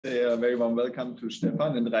A very warm welcome to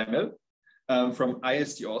Stefan and Raimel from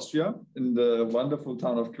IST Austria in the wonderful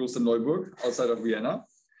town of Klosterneuburg outside of Vienna.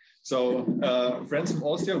 So friends from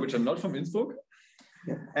Austria, which are not from Innsbruck.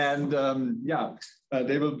 And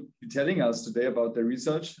they will be telling us today about their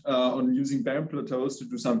research on using barren plateaus to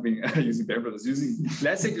do something, using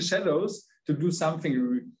classical shallows to do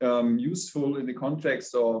something useful in the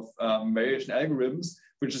context of variation algorithms,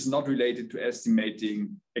 which is not related to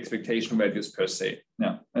estimating expectation values per se.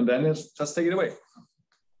 Yeah, and then just take it away.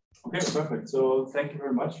 Okay, perfect. So thank you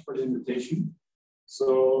very much for the invitation.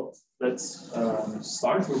 So let's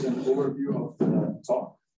start with an overview of the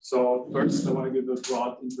talk. So first, I want to give a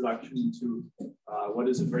broad introduction into what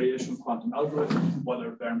is a variational quantum algorithm, what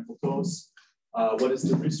are barren plateaus, what is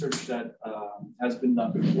the research that has been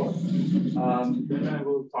done before. Then I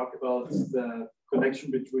will talk about the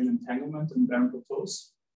connection between entanglement and barren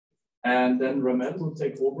plateaus. And then Raimel will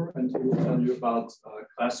take over and he will tell you about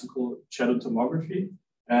classical shadow tomography.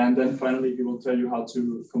 And then finally, he will tell you how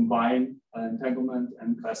to combine entanglement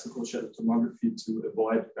and classical shadow tomography to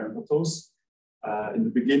avoid barren plateaus in the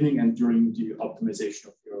beginning and during the optimization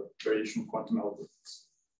of your variational quantum algorithms.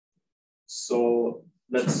 So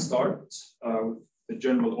let's start with the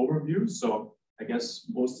general overview. So I guess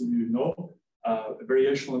most of you know a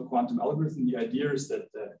variational quantum algorithm. The idea is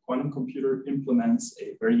that the quantum computer implements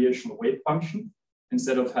a variational wave function.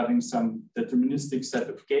 Instead of having some deterministic set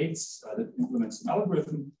of gates that implements an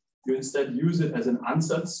algorithm, you instead use it as an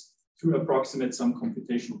ansatz to approximate some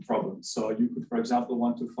computational problems. So you could, for example,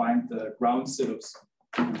 want to find the ground state of some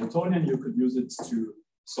Hamiltonian. You could use it to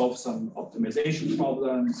solve some optimization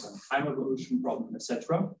problems, some time evolution problem,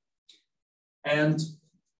 etc. And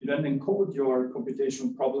you then encode your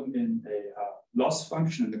computational problem in a loss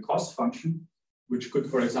function and a cost function, which could,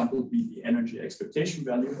 for example, be the energy expectation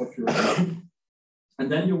value of your problem.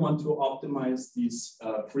 And then you want to optimize these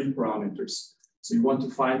three parameters. So you want to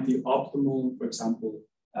find the optimal, for example,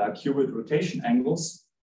 qubit rotation angles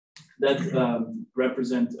that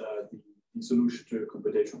represent the solution to a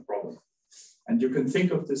computational problem. And you can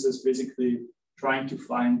think of this as basically trying to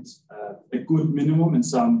find a good minimum in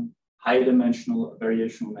some high-dimensional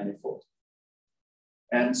variational manifold.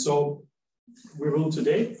 And so we will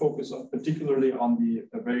today focus on particularly on the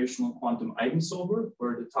variational quantum eigensolver,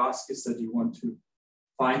 where the task is that you want to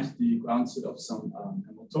find the ground state of some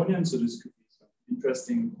Hamiltonian. So this could be some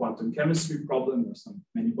interesting quantum chemistry problem or some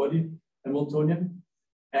many-body Hamiltonian.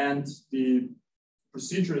 And the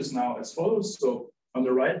procedure is now as follows. So on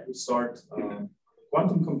the right, we start a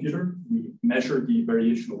quantum computer. We measure the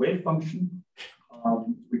variational wave function.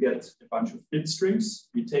 We get a bunch of bit strings.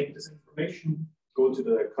 We take this information, go to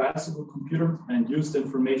the classical computer, and use the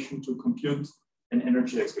information to compute an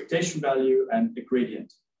energy expectation value and a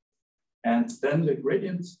gradient. And then the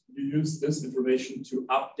gradient, you use this information to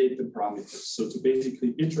update the parameters. So to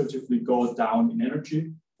basically iteratively go down in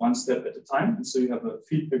energy one step at a time. And so you have a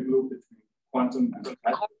feedback loop between quantum and the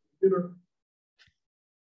classical computer.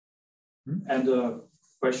 And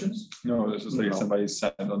questions? No, this is like somebody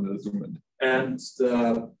said on the Zoom. And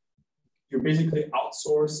you basically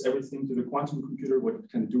outsource everything to the quantum computer, what it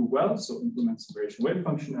can do well. So implements the variation wave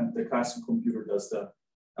function, and the classical computer does the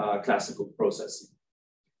classical processing.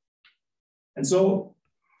 And so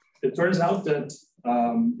it turns out that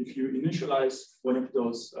if you initialize one of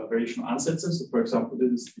those variational ansatzes, so for example,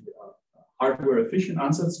 this is the hardware efficient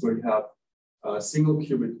ansatz where you have single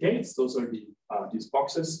qubit gates. Those are these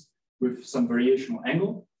boxes with some variational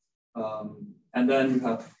angle. And then you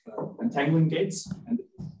have entangling gates, and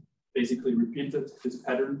basically repeated this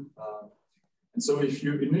pattern. And so if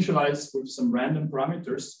you initialize with some random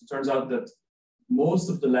parameters, it turns out that most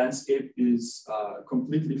of the landscape is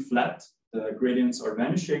completely flat. The gradients are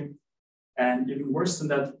vanishing. And even worse than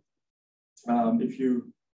that, if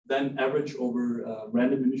you then average over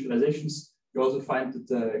random initializations, you also find that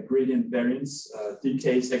the gradient variance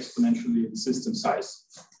decays exponentially in system size.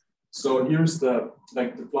 So here's the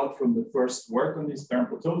plot from the first work on these barren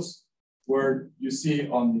plateaus, where you see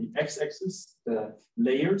on the x-axis the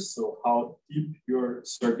layers, so how deep your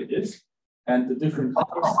circuit is, and the different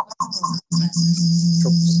colors.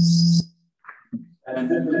 And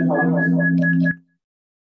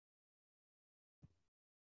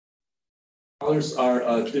colors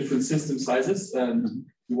are different system sizes, and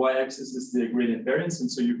the y-axis is the gradient variance, and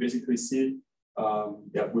so you basically see,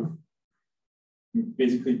 you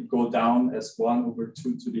basically go down as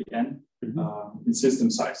 1/2 to the n in system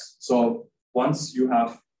size. So once you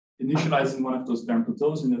have initializing one of those barren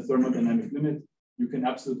plateaus in the thermodynamic limit, you can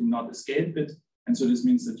absolutely not escape it. And so this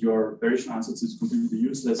means that your variational ansatz is completely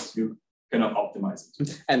useless. You cannot optimize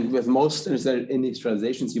it. And with most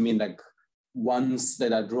initializations, you mean like ones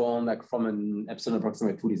that are drawn like from an epsilon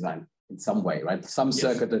approximate 2 design in some way, right? Some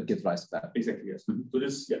circuit that gives rise to that. Exactly, yes. So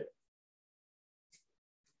this, yeah.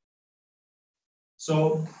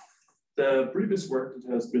 So the previous work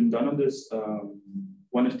that has been done on this,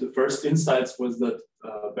 one of the first insights was that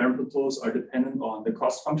barren plateaus are dependent on the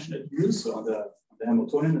cost function that you use, so on the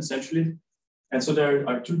Hamiltonian essentially. And so there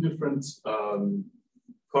are two different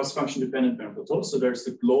cost function dependent barren plateaus. So there's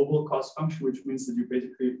the global cost function, which means that you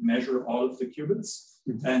basically measure all of the qubits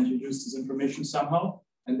and you use this information somehow.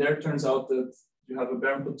 And there it turns out that you have a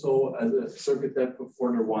barren plateau at a circuit depth of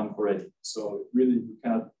order 1 already. So really you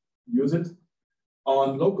cannot use it.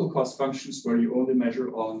 On local cost functions where you only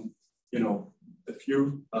measure on, a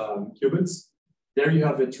few qubits, there you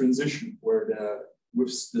have a transition where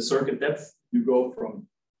with the circuit depth, you go from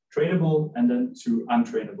trainable and then to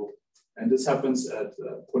untrainable. And this happens at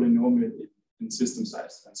polynomial in system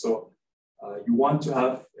size. And so you want to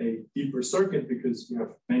have a deeper circuit because you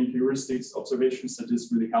have many heuristics observations that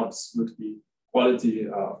this really helps with the quality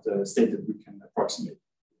of the state that we can approximate.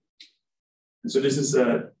 And so this is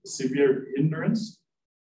a severe hindrance.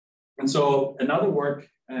 And so another work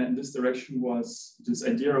in this direction was this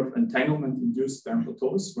idea of entanglement-induced barren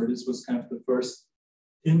plateaus, where this was kind of the first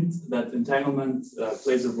hint that entanglement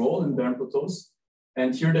plays a role in barren plateaus.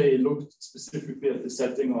 And here they looked specifically at the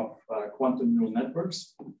setting of quantum neural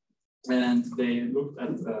networks. And they looked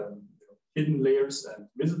at hidden layers and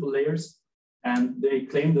visible layers. And they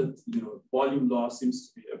claimed that volume law seems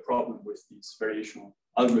to be a problem with these variational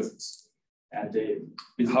algorithms. And they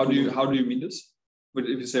how do you mean this? But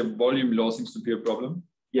if you say volume law seems to be a problem?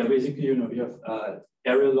 Yeah, basically, you have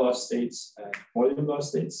area law states and volume law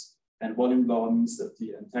states. And volume law means that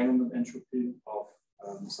the entanglement entropy of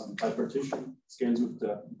some bipartition scales with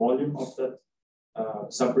the volume of that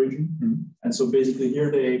subregion. And so basically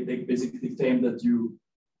here they basically claim that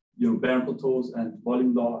barren plateaus and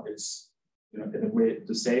volume law is in a way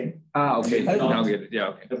the same. Okay. Now get it. Yeah,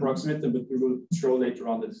 okay. Approximate, but we will show later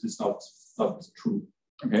on that this is not true.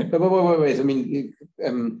 Okay. But wait. I mean,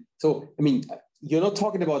 you're not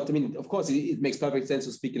talking about. I mean, of course, it makes perfect sense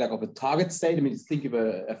to speak like of a target state. I mean, think of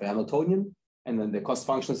a Hamiltonian, and then the cost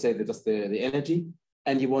function say that just the energy.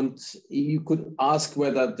 And you could ask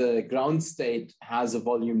whether the ground state has a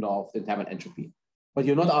volume law of the entanglement entropy, but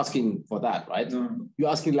you're not asking for that, right? No. You're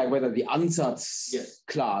asking like whether the ansatz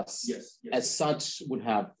class as such would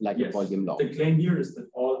have like a volume law. The claim here is that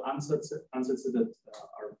all ansatz that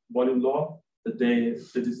are volume law, that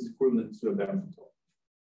this is equivalent to a barren plateau.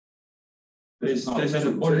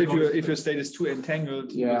 If your state is too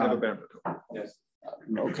entangled, you have a barren plateau. Yes.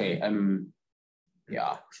 Okay.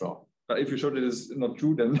 Yeah, sure. But if you show that it's not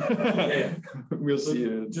true, then we'll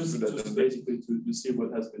see. Just basically to see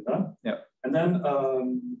what has been done. Yeah. And then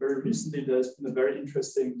very recently, there's been a very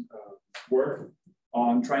interesting work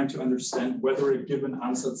on trying to understand whether a given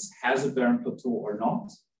ansatz has a barren plateau or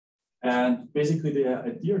not. And basically, the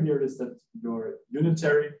idea here is that your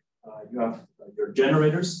unitary, you have your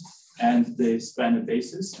generators, and they span a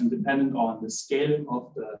basis, and dependent on the scaling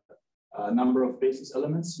of the number of basis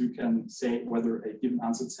elements, you can say whether a given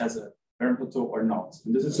ansatz has a barren plateau or not.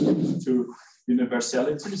 And this is linked to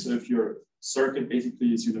universality. So if your circuit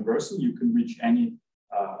basically is universal, you can reach any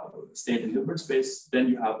state in Hilbert space, then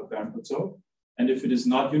you have a barren plateau. And if it is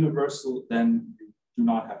not universal, then you do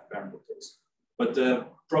not have barren plateaus. But the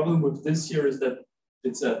problem with this here is that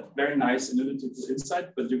it's a very nice analytical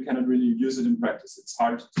insight, but you cannot really use it in practice. It's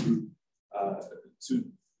hard to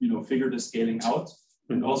figure the scaling out.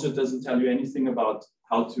 And also it doesn't tell you anything about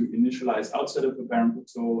how to initialize outside of a barren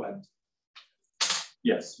plateau. And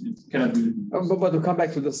yes, it cannot really be used. But to come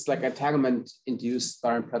back to this like entanglement-induced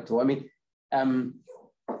barren plateau, I mean,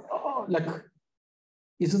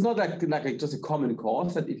 this is not like just a common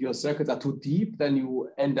cause that if your circuits are too deep, then you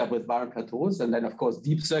end up with barren plateaus. And then of course,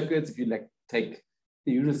 deep circuits, if you like take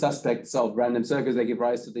the usual suspects of random circuits, they give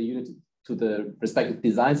rise to the respective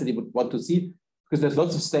designs that you would want to see, because there's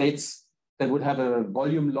lots of states that would have a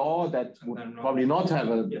volume law that would probably not have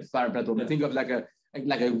a barren plateau. But think of like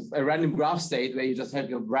a random graph state where you just have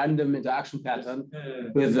your random interaction pattern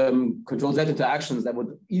with control Z interactions that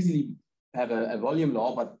would easily have a volume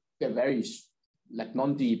law, but they're very like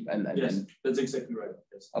non-deep and yes, that's exactly right.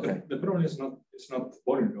 Yes. Okay. The problem is not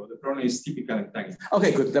volume law. The problem is typical entanglement.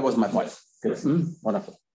 Okay, good. That was my point. Good.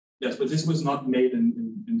 Wonderful. Yes, but this was not made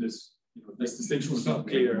in this. This distinction was not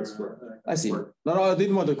clear in this work. I see. No, I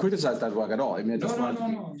didn't want to criticize that work at all. I mean,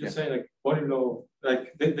 no. Just say like volume law.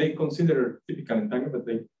 Like they consider typical entanglement, but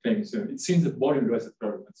they claim so. It seems that volume law is a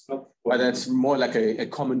problem. It's not. But that's more like a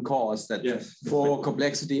common cause that for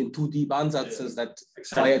complexity in too deep ansatzes that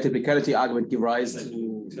via typicality argument give rise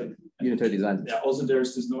to. Exactly. unitary design. Yeah, also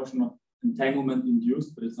there's this notion of entanglement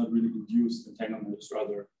induced, but it's not really induced. Entanglement is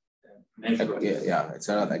rather measured. Yeah, it's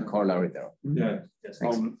another corollary there. Yeah. Yes.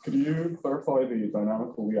 Could you clarify the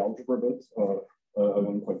dynamical Lie algebra bit? I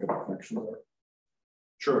don't quite get the connection there.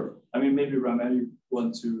 Sure. I mean, maybe Raimel, you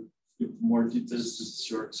want to give more details. This is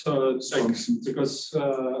your because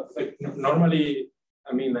like normally,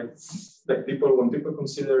 I mean, like people, when people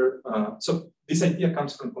consider, so this idea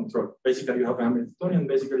comes from control. Basically, you have a Hamiltonian.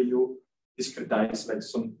 Basically, you discretize like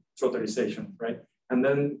some trotterization, right? And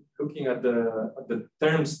then looking at the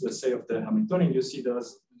terms, let's say, of the Hamiltonian, you see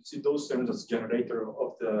those terms as generator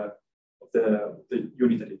of the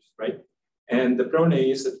unitaries, right? And the problem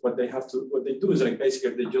is that what they do is like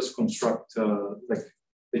basically they just construct like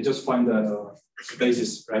they just find the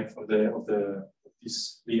basis, right, of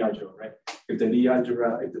this Lie algebra, right? If the Lie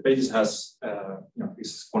algebra, if the basis has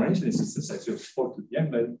this exponential, this is the size of 4 to the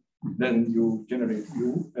n, then you generate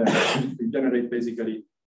basically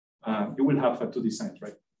you will have a 2D signs,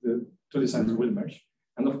 right? The 2D signs will merge.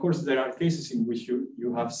 And of course, there are cases in which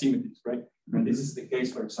you have symmetries, right? And this is the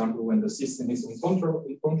case, for example, when the system is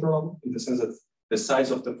uncontrollable in the sense that the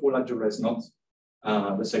size of the full algebra is not,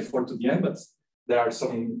 let's say, 4 to the n, but there are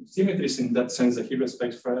some symmetries in that sense that he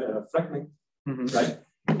respects fragment, right?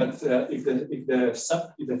 But if the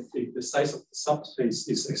size of the subspace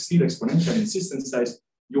is still exponential in system size,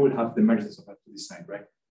 you will have the emergence of that 2D sign, right?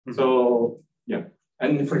 So yeah.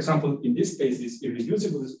 And for example, in this case, it's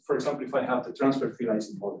irreducible. For example, if I have the transfer field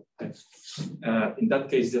isompole, in that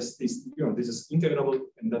case, this is integrable.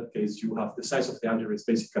 In that case, you have the size of the algebra is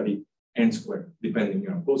basically n squared, depending,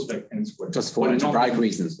 goes back n squared. Just for algebraic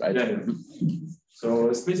reasons, right? Yeah. So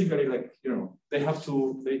it's basically like, they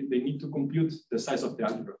need to compute the size of the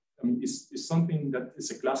algebra. I mean, it's something that is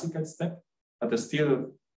a classical step, but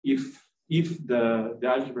still, if the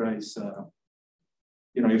algebra is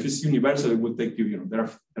if it's universal, it would take you, there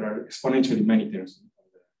are exponentially many terms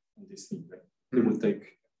on this thing, right? It would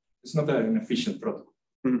take, it's not an efficient protocol.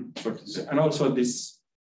 And also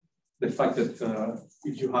the fact that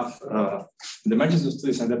if you have the emergence of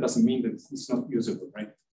studies, and that doesn't mean that it's not usable,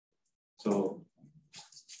 right? So.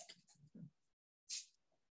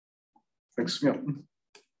 Thanks, yeah.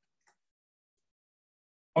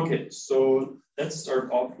 Okay, so let's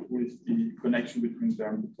start off with the connection between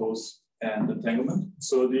barren plateaus and entanglement.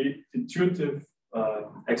 So the intuitive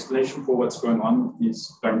explanation for what's going on with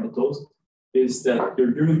these barren plateaus is that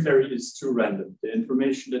your unitary is too random. The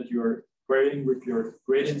information that you're querying with your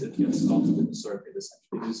gradient that gets stored in the circuit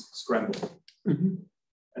essentially is scrambled.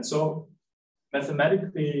 And so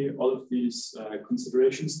mathematically, all of these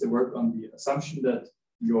considerations, they work on the assumption that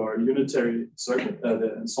your unitary circuit,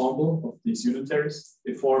 the ensemble of these unitaries,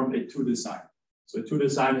 they form a 2D sign. So a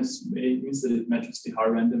 2D sign means that it matches the high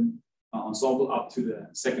random ensemble up to the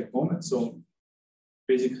second moment. So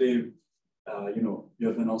basically, you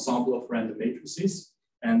have an ensemble of random matrices,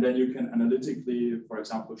 and then you can analytically, for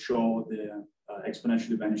example, show the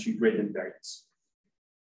exponentially vanishing gradient variance.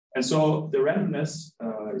 And so the randomness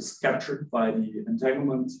is captured by the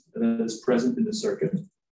entanglement that is present in the circuit.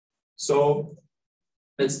 So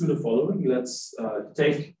let's do the following. Let's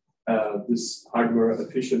take this hardware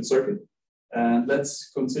efficient circuit, and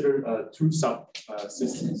let's consider two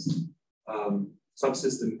subsystems.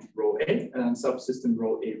 Subsystem rho A and subsystem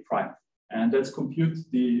rho A prime. And let's compute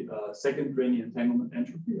the second Grainy entanglement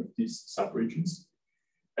entropy of these subregions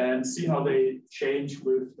and see how they change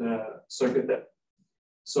with the circuit depth.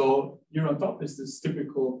 So here on top is this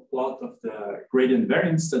typical plot of the gradient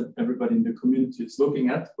variance that everybody in the community is looking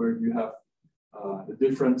at, where you have the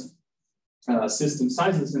different system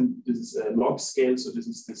sizes, and this is a log scale. So this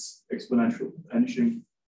is this exponential vanishing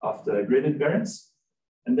of the gradient variance.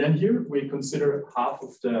 And then here we consider half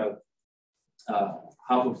of the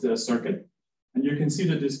circuit, and you can see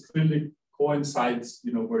that this clearly coincides.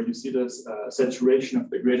 Where you see this saturation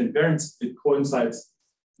of the gradient variance, it coincides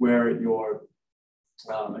where your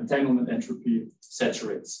entanglement entropy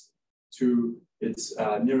saturates to its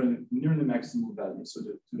near the maximal value, so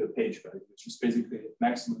to the page value, which is basically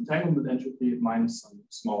maximum entanglement entropy minus some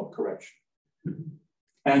small correction.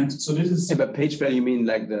 And so this is. By page value, you mean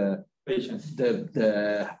like the patient.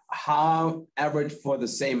 The how average for the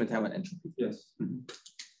same entanglement entropy. Yes.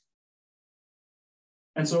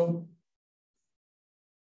 And so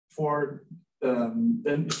for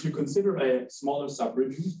then if you consider a smaller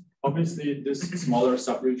subregion, obviously this smaller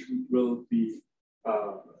subregion will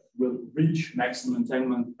reach maximum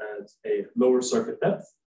entanglement at a lower circuit depth.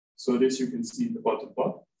 So this you can see in the bottom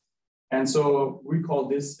plot. And so we call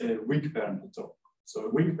this a weak barren plateau. So a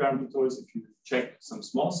weak barren plateau is if you check some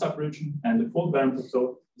small subregion, and the full barren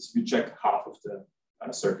plateau is if you check half of the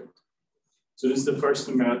circuit. So this is the first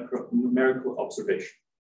numerical observation.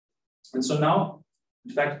 And so now,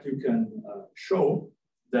 in fact, you can show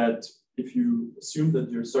that if you assume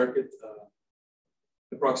that your circuit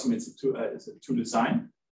approximates a two design,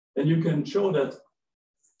 then you can show that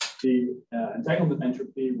the entanglement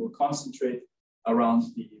entropy will concentrate around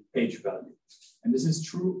the page value. And this is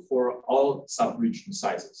true for all subregion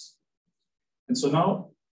sizes. And so now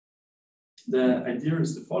the idea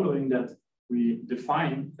is the following, that we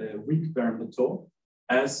define a weak barren plateau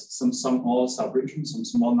as some small subregion, some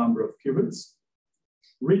small number of qubits,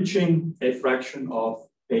 reaching a fraction of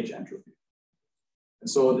page entropy. And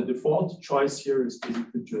so the default choice here is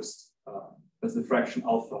basically just as the fraction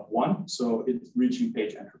alpha 1, so it's reaching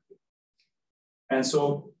page entropy. And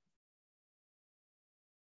so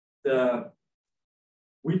the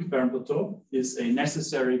weak barren plateau is a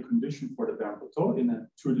necessary condition for the barren plateau. In a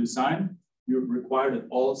true design, you require that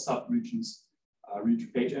all subregions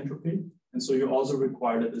reach page entropy. And so you also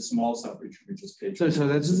require that a small subregion reaches page entropy. So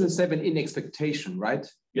this is a 7 in expectation, right?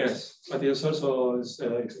 Yes, but there's also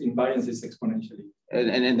invariance is exponentially.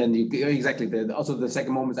 And then you exactly also the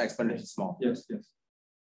second moment is exponentially small. Yes, yes.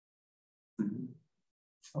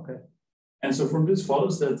 Okay. And so from this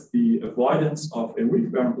follows that the avoidance of a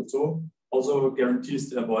weak barren plateau also guarantees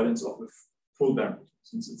the avoidance of a full barren plateau,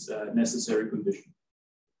 since it's a necessary condition.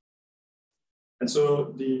 And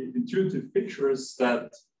so the intuitive picture is that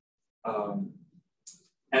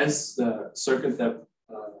as the circuit depth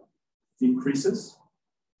increases,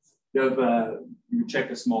 you check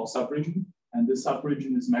a small subregion, and this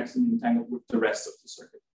subregion is maximally entangled with the rest of the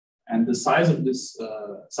circuit. And the size of this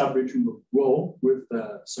subregion will grow with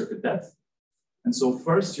the circuit depth. And so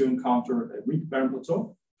first you encounter a weak barren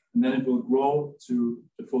plateau, and then it will grow to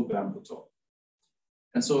the full barren plateau.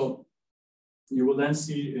 And so you will then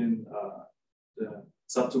see in the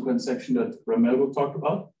subsequent section that Raimel will talk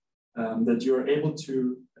about, that you're able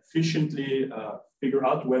to efficiently figure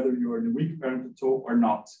out whether you're in a weak barren plateau or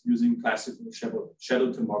not using classical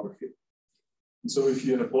shadow tomography. And so if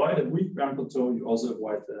you avoid a weak barren plateau, you also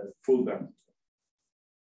avoid the full barren plateau.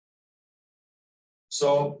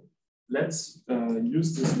 So let's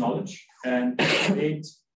use this knowledge and create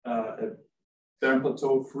a barren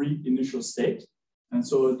plateau free initial state. And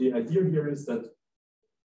so the idea here is that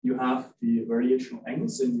you have the variational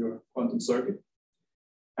angles in your quantum circuit.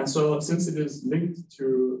 And so since it is linked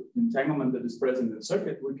to entanglement that is present in the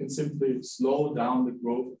circuit, we can simply slow down the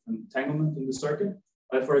growth of entanglement in the circuit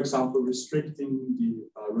by, for example, restricting the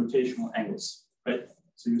rotational angles, right?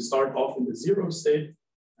 So you start off in the 0 state,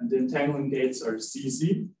 and the entanglement gates are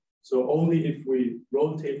CZ. So only if we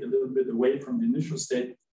rotate a little bit away from the initial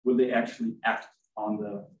state will they actually act on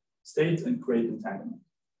the state and create entanglement.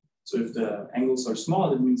 So if the angles are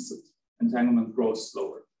small, it means that entanglement grows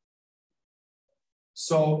slower.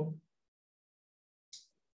 So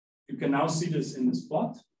you can now see this in this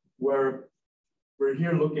plot, where we're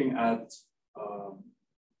here looking at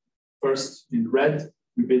first in red,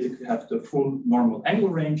 we basically have the full normal angle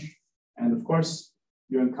range. And of course,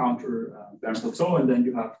 you encounter barren plateau, and then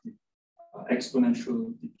you have the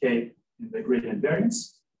exponential decay in the gradient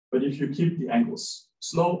variance. But if you keep the angles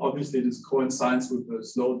slow, obviously this coincides with the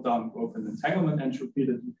slowed down growth and entanglement entropy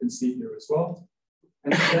that you can see here as well.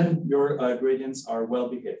 And then your gradients are well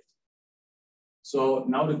behaved. So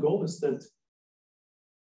now the goal is that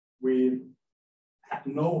we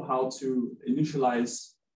know how to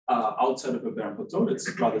initialize outside of a barren plateau. It's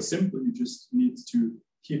rather simple. You just need to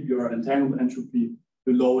keep your entanglement entropy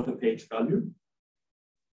below the page value.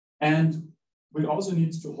 And we also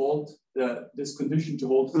need to hold this condition to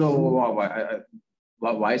hold. No,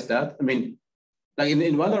 why is that? I mean, like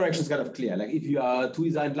in one direction, it's kind of clear. Like if you are two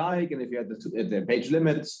design like, and if you have the page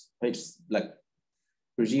limits, page like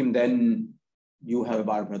regime, then you have a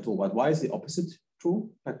barren plateau. But why is the opposite true?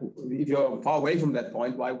 Like if you're far away from that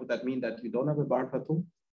point, why would that mean that you don't have a barren plateau?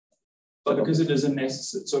 But because it is a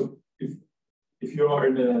necessary. So if you are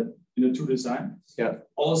in a two design, yeah,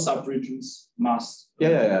 all subregions must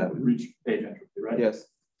reach page entropy, right? Yes.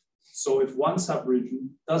 So if one subregion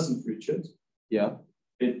doesn't reach it, yeah,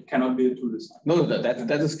 it cannot be a two design. No,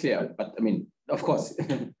 that is clear. But I mean, of course,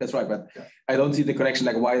 that's right. But I don't see the connection,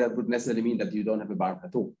 like why that would necessarily mean that you don't have a barren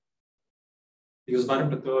plateau. Because barren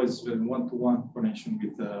plateau is a one-to-one connection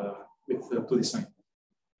with the two design.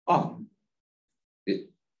 Oh.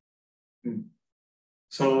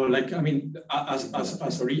 So, like, I mean, as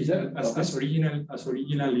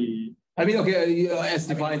originally. I mean, okay, as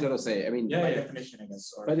defined, so to say. I mean, by definition, I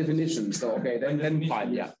guess. By definition. So, okay, then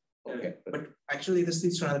fine, yeah. Okay. But actually, this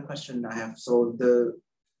leads to another question I have. So,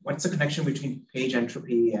 what's the connection between page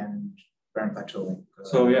entropy and barren plateau?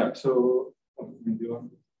 So, yeah. So,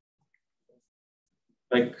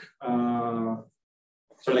 like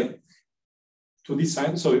to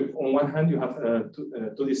design. So on one hand, you have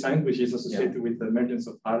to design, which is associated with the emergence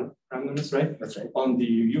of randomness, right? That's right. On the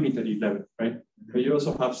unitary level, right? But you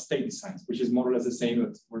also have state designs, which is more or less the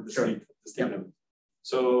same for the state level.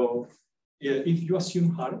 So yeah, if you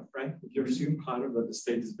assume hard, right? If you assume hard that the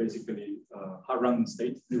state is basically a random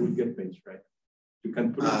state, you will get page, right? You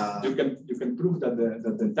can prove you can prove that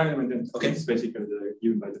the entanglement is basically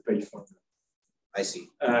given by the page formula. I see.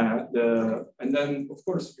 And then of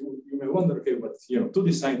course you may wonder, okay, but to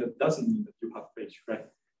design that doesn't mean that you have page, right?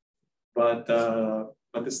 But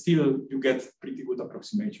still you get pretty good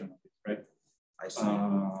approximation of it, right? I see.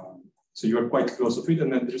 So you are quite close to it,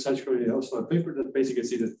 and then there's actually also a paper that basically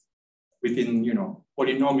says that within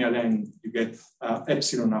polynomial n you get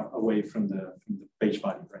epsilon away from the page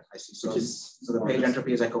value, right? I see. So, so the page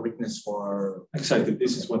entropy is like a witness for exactly.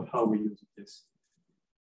 This is how we use this.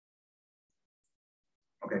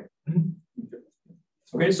 Okay.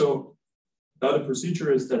 Okay. So the other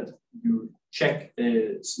procedure is that you check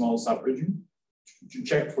a small subregion. You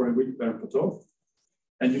check for a weak barren plateau,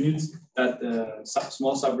 and you need that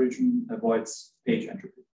small subregion avoids page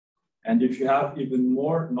entropy. And if you have even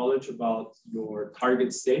more knowledge about your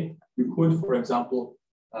target state, you could, for example,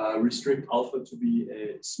 restrict alpha to be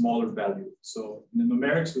a smaller value. So in the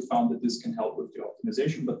numerics, we found that this can help with the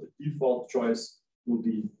optimization, but the default choice will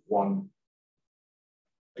be 1.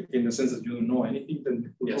 Like in the sense that you don't know anything, then you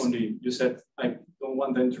put only, you said, I don't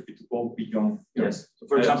want the entropy to go beyond. Yes. So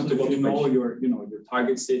for example, if you know your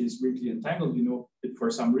target state is weakly entangled, it for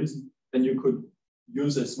some reason, then you could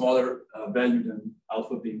use a smaller value than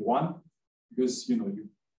alpha being 1, because you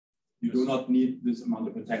do not need this amount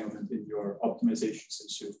of entanglement in your optimization,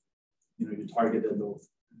 since you target a low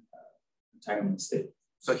entanglement state.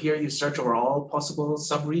 So here you search over all possible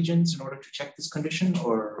subregions in order to check this condition,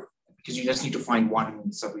 or because you just need to find one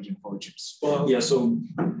subregion for which it's. Well, yeah. So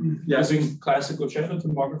using classical channel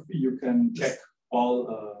tomography, you can check all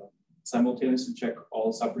simultaneously check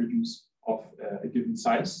all subregions of a given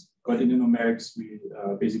size. But in the numerics, we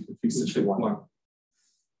basically fix it to 1.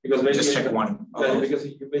 Because basically, just check 1. Because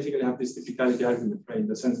you basically have this typicality argument, right? In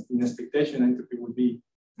the sense that in expectation, entropy would be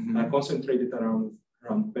concentrated around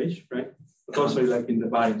page, right? But also like in the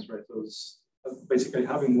barrens, right? So it's basically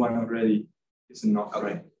having 1 already is enough,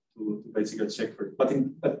 right? To basically check for it. But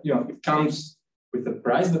it comes with a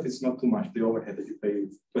price that is not too much, the overhead that you pay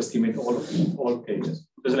to estimate all cases.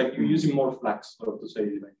 Because like you're using more flags, sort of to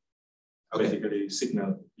say like basically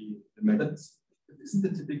signal the method. Isn't the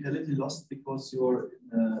typicality lost because you're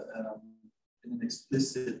in an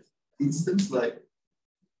explicit instance, like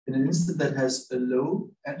in an instance that has a low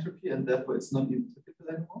entropy and therefore it's not even typical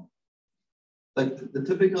anymore? Like the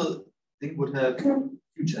typical thing would have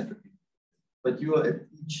huge entropy, but you are at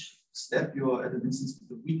each step, you are at an instance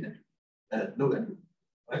with a weak entropy, low entropy,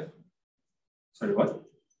 right? Sorry, what?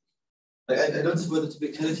 I don't see where the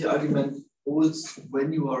typicality argument holds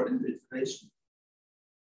when you are in the iteration.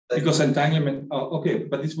 Because entanglement, okay,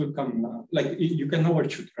 but this will come, like you can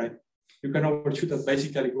overshoot, right? You can overshoot and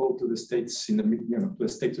basically go to the states in the, to the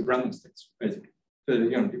states of random states, basically. So,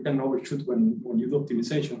 you can overshoot when you do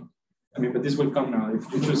optimization. I mean, but this will come now.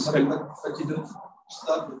 If you just. But you don't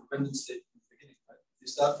start with random state from the beginning, right? You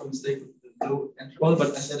start from a state with the low entropy, and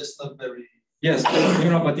that is not very. Yes,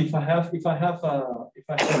 but if I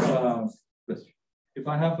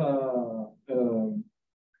have a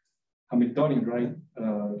Hamiltonian, right?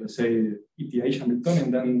 Let's say ETH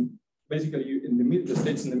Hamiltonian, then basically in the middle, the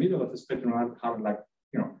states in the middle of the spectrum are like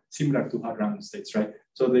similar to hard random states, right?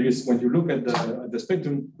 So there is, when you look at the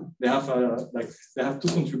spectrum, they have two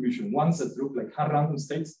contributions. Ones that look like hard random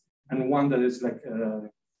states, and one that is like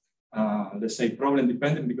let's say problem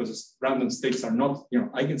dependent, because random states are not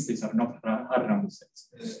eigenstates are not hard random states.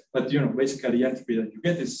 But basically the entropy that you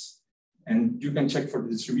get is, and you can check for the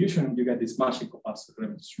distribution, you get this magical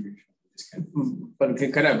Pasternak distribution. But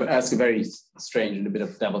can I ask a very strange and a bit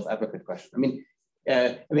of devil's advocate question? I mean,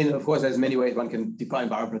 of course, there's many ways one can define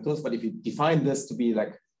barren plateaus, but if you define this to be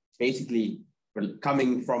like basically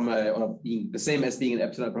coming from or being the same as being an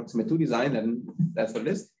epsilon approximate 2 design, then that's what it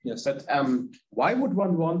is. Yes. But why would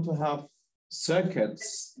one want to have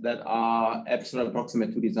circuits that are epsilon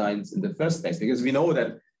approximate 2 designs in the first place? Because we know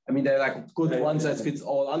that, I mean, they're like good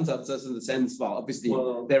one-size-fits-all ansatz in the sense, well, obviously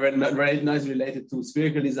they're very nicely related to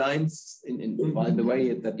spherical designs in the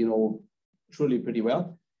way that surely pretty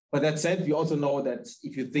well. But that said, we also know that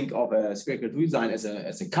if you think of a spherical 2 design as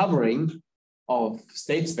a covering of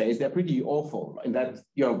state space, they're pretty awful in that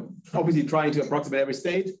you're obviously trying to approximate every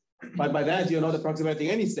state, but by that you're not approximating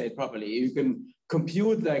any state properly. You can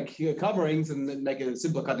compute like coverings and like a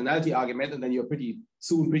simple cardinality argument, and then you're pretty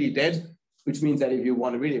dead, which means that if you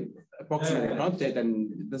want to really approximate the ground state, then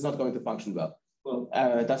that's not going to function well. Well,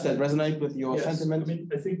 does that resonate with your sentiment? I mean,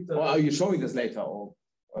 I think or are you showing this later? Or?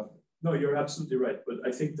 No, you're absolutely right. But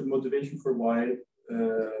I think the motivation for why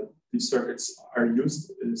these circuits are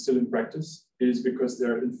used still in practice is because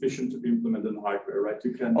they're efficient to be implemented in hardware, right?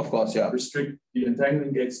 You can, of course, restrict the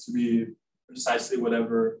entangling gates to be precisely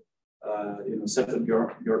whatever setup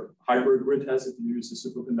your hardware grid has if you use a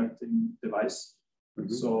superconducting device.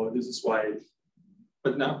 Mm-hmm. So this is why.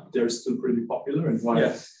 But now they're still pretty popular, and why,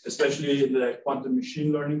 especially in the quantum machine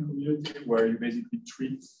learning community, where you basically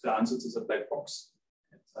treat the ansatz as a black box.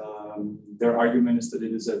 Their argument is that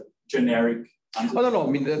it is a generic ansatz. Oh, no, I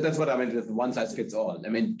mean, that's what I meant with one size fits all. I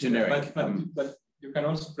mean, generic. But you can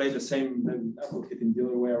also play the same advocate in the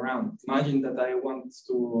other way around. Imagine that I want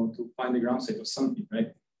to find the ground state of something,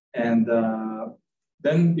 right? And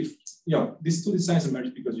then if, these two designs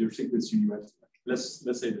emerge because your sequence universal. Let's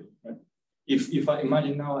say that, right? If I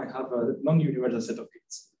imagine now I have a non-universal set of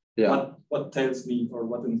gates, what tells me, or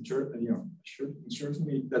what ensures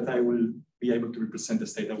me that I will be able to represent the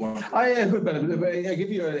state I want? Good, but I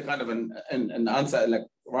give you a kind of an answer, like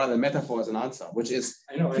rather a metaphor as an answer, which is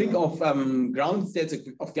think of ground states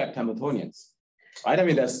of gapped Hamiltonians, right? I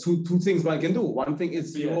mean, there's two things one can do. One thing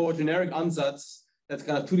is your generic ansatz that's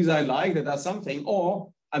kind of two design like that does something,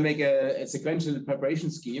 or I make a sequential preparation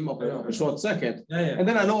scheme of a short circuit, and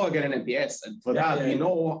then I know I get an MPS. And for that, we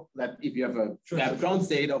know that if you have a gapped ground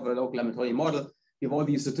state of a local Hamiltonian model, you have all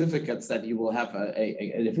these certificates that you will have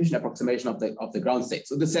an efficient approximation of the ground state.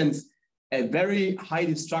 So in this sense, a very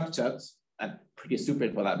highly structured, and pretty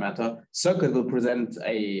stupid for that matter, circuit will present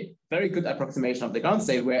a very good approximation of the ground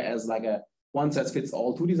state, whereas like a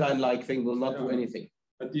one-size-fits-all two design-like thing will not do anything.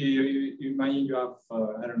 But you imagine you have,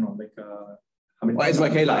 I don't know, like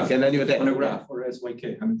SYK like, and then you're dead. On a graph, or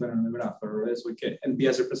SYK, Hamiltonian on a graph, or SYK, and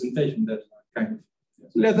BS representation, that kind of.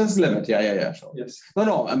 Yeah, that's the limit. Yeah, sure. Yes.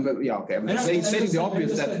 No. Okay. I'm saying the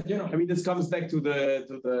obvious that I mean, this comes back to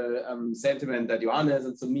the sentiment that Johannes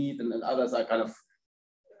and Sumit and others are kind of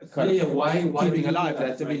why keeping alive.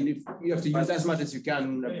 That I mean, if you have to use as much as you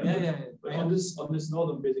can. But on this note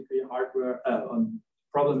of basically hardware on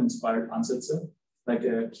problem-inspired ansatz, like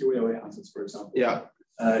a QAOA ansatz, for example. Yeah.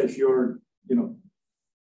 If you're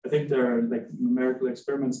I think there are like numerical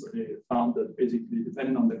experiments where they found that basically,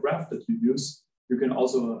 depending on the graph that you use, you can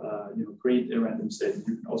also create a random state.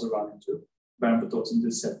 You can also run into barren plateaus in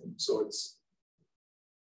this setting. So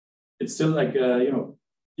it's still like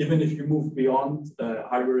even if you move beyond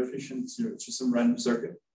hardware efficient to some random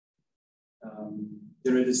circuit,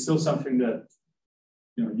 it is still something that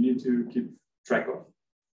you need to keep track of.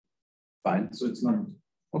 Fine. So it's not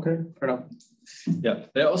okay. Fair enough.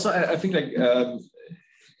 Yeah. Also, I think like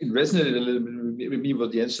it resonated a little bit with me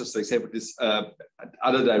what Jens just like said with this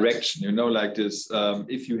other direction. Like this.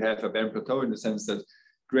 If you have a barren plateau in the sense that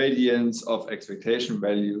gradients of expectation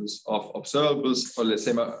values of observables, or let's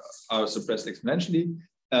say, are suppressed exponentially,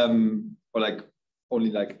 or like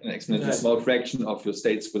only like an exponentially small fraction of your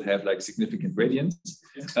states will have like significant gradients.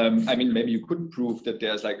 I mean, maybe you could prove that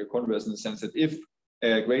there's like a converse in the sense that if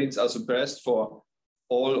gradients are suppressed for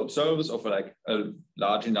all observables of like a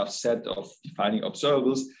large enough set of defining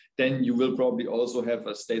observables, then you will probably also have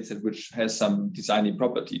a state set which has some designing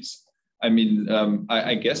properties. I mean,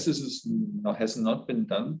 I guess this has not been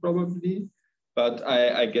done probably, but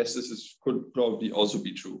I guess this could probably also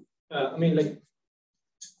be true. I mean, like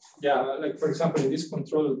for example, in this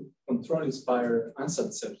control inspired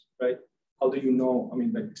ansatz set, right? How do you know? I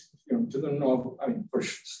mean, like you don't know. I mean,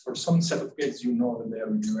 for some set of gates, you know that they are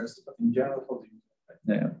universal, but in general, how do you?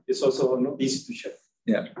 It's also not easy to check.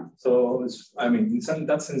 Yeah. So I mean, in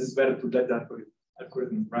that sense, it's better to let that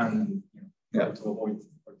algorithm run and try to avoid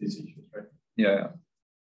these issues, right? Yeah.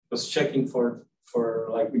 Because checking for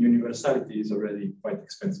like universality is already quite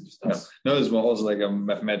expensive stuff. No, it's more also like a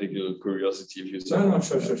mathematical curiosity. If you say. No,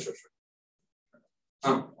 sure.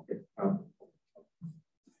 Okay.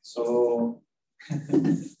 So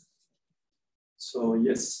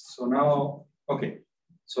yes. So now, okay.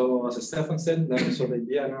 So as Stefan said, so the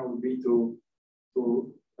idea now would be to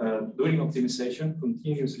during optimization,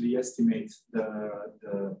 continuously estimate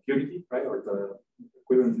the purity, right, or the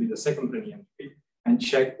equivalently the secondary entropy, and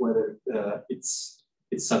check whether it's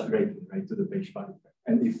saturated, right, to the page value.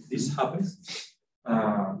 And if this happens,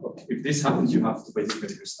 you have to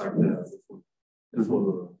basically restart the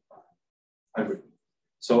full algorithm.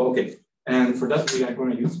 So okay. And for that, we are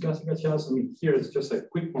going to use classical shells. I mean, here is just a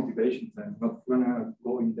quick motivation. I'm not going to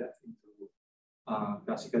go in depth into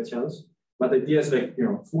classical shells. But the idea is like,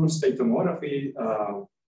 full state tomography,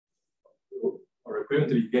 or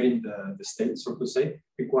equivalently getting the state, so to say,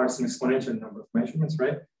 requires an exponential number of measurements,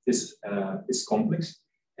 right? This is complex.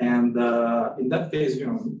 And in that case,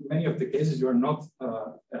 many of the cases you are not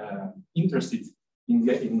interested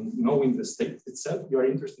in knowing the state itself. You are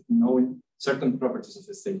interested in knowing certain properties of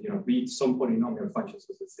the state, be it some polynomial functions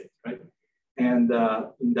of the state, right? And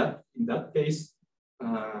in that case,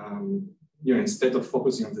 instead of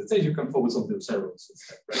focusing on the state, you can focus on the observables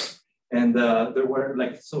instead, right? And there were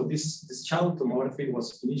so this child tomography was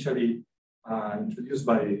initially introduced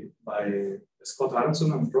by Scott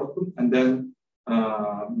Aronson and Broadwood, and then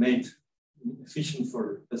made efficient for,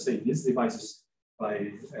 let's say, these devices by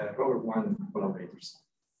Robert Wan and collaborators.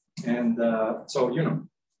 And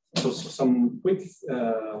so some quick,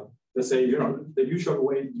 let's say, the usual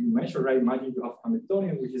way you measure, right? Imagine you have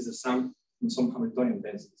Hamiltonian, which is a sum in some Hamiltonian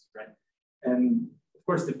densities, right? And of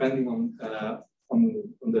course, depending on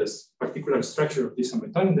this particular structure of these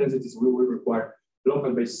Hamiltonian densities, we will require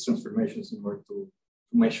local basis transformations in order to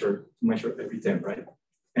measure every term, right?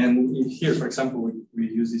 And here, for example, we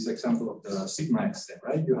use this example of the sigma x term,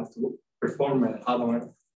 right? You have to perform a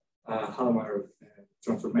Hadamard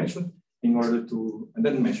transformation in order to, and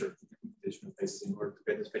then measure the computational basis in order to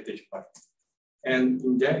get the expectation factor. And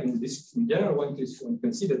in general, one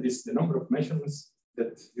can see that the number of measurements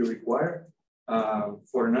that you require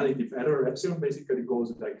for an additive error epsilon basically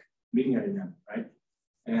goes like linear in M, right?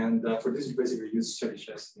 And for this, you basically use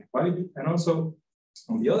Chebyshev inequality. And also,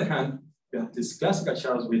 on the other hand, you have this classical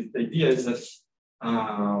charts with the idea is that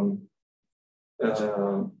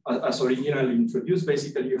as originally introduced,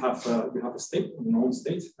 basically you have a state, a known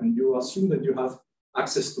state, and you assume that you have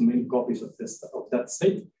access to many copies of that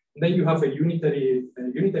state. And then you have a unitary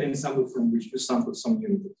ensemble from which you sample some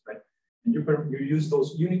unitaries, right? And you use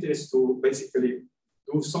those unitaries to basically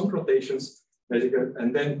do some rotations, basically,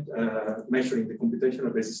 and then measuring the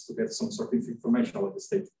computational basis to get some sort of information about the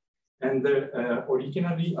state. And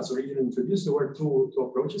originally introduced, there were two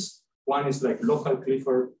approaches. One is like local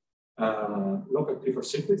Clifford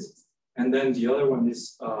secrets, and then the other one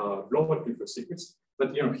is global Clifford secrets.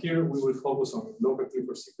 But here we will focus on local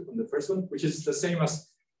Clifford secret on the first one, which is the same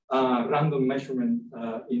as random measurement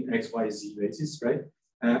in XYZ basis, right?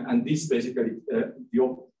 And this basically the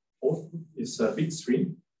output is a bit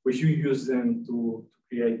stream, which you use then to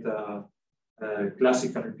create a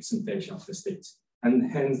classical representation of the states.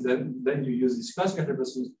 And hence, then you use this classical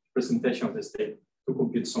representation of the state to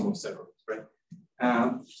compute some observables, right?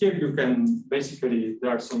 Here you can basically,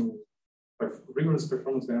 there are some rigorous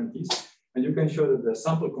performance guarantees, and you can show that the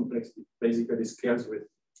sample complexity basically scales with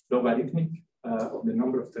logarithmic of the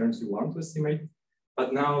number of terms you want to estimate.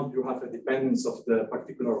 But now you have a dependence of the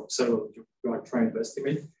particular observable you are trying to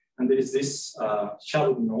estimate. And there is this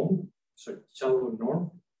shallow norm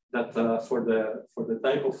that for the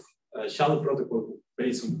type of shallow protocol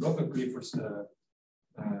based on local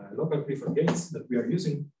Clifford gates that we are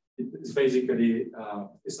using, it is basically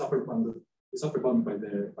is upper bounded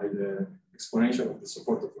by the exponential of the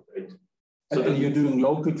support of operator. So and you're doing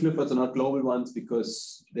local Cliffords and not global ones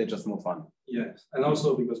because they're just more fun. Yes, and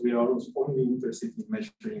also because we are only interested in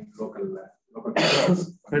measuring local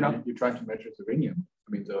Cliffords. You're trying to measure the radium.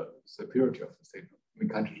 I mean, the purity of the statement. We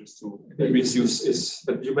can't just do. But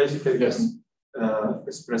you basically can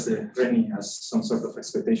express the Rennie as some sort of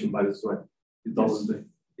expectation value as well. It doubles the.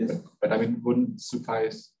 Yes. But I mean, wouldn't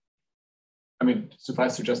suffice. I mean,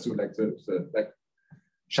 suffice to just do like the like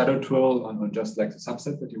shadow twirl on just like the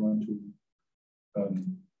subset that you want to.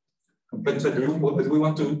 But we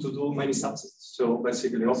want to do many subsets. So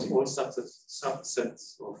basically, all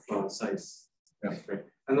subsets of size. Yeah. Right.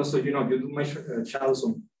 And also, you do measure shadows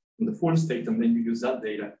on the full state, and then you use that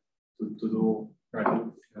data to do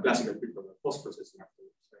classical post-processing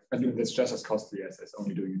afterwards. Right? And it's just as costly as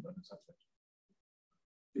only doing it on a subset.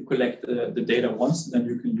 You collect the data once, then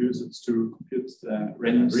you can use it to compute the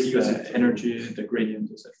radiance, energy, the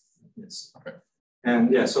gradient, etc. Yes. Okay.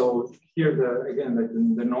 And yeah, so here again, like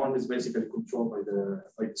the norm is basically controlled by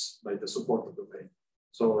the support of the operator.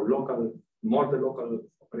 So the more the local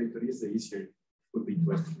operator is, the easier it would be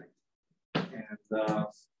to estimate. And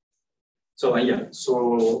so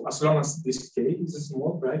as long as this K is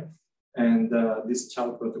small, right, and this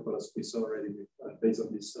child protocol, as we saw already, based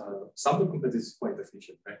on this sample complexity, is quite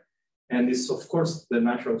efficient, right? And it's of course the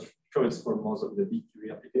natural choice for most of the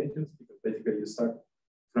BQE applications, because basically you start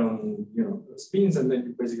from spins, and then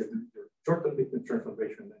you basically do your short-term distance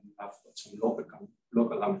transformation, and then you have some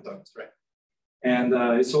local Hamiltonians, right? And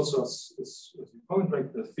it's also, as you comment, right,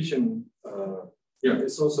 efficient.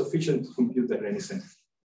 It's also efficient to compute the Rennie center,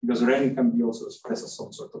 because Rennie can be also expressed as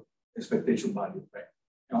some sort of expectation value, right?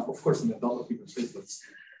 Now, of course, in the dollar figure space, but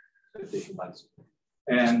expectation values.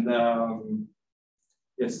 And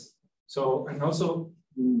yes, so, and also,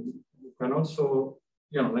 you can also,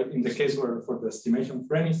 you know, like in the case where for the estimation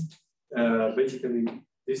premise, basically,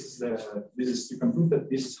 this is you can prove that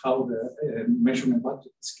this is how the measurement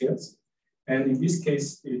budget scales. And in this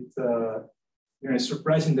case, it you know, it's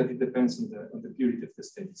surprising that it depends on the purity of the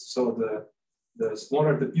states. So the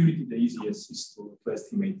smaller the purity, the easiest is to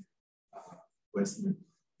estimate.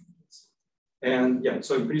 And yeah,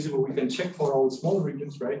 so in principle, we can check for all small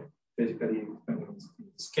regions, right? Basically, in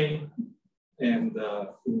scale and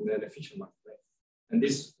in an efficient manner, right? And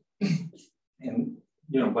this, and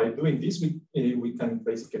you know, by doing this, we can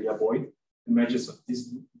basically avoid the measures of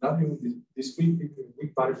this this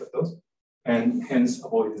weak barren plateaus, and hence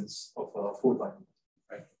avoidance of full barren,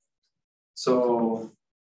 right? So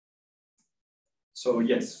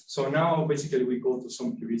yes, so now basically we go to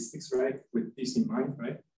some heuristics, right? With this in mind,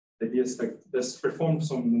 right? The idea is like, let's perform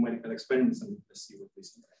some numerical experiments and let's see what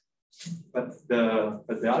this is. But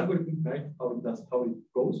the algorithm, right? How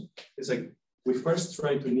it goes is like we first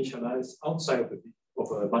try to initialize outside of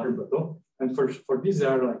a barren plateau, and for this there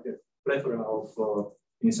are like a plethora of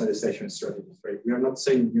initialization strategies, right? We are not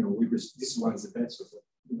saying, you know, this one is the best, or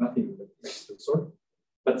nothing of the sort.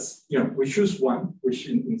 But you know, we choose one which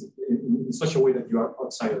in such a way that you are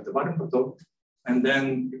outside of the barren plateau, and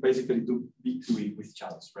then you basically do B2E with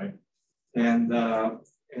channels, right? And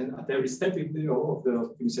at every step of the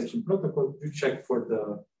optimization protocol, you check for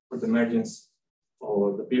the emergence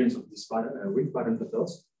or the appearance of this weak barren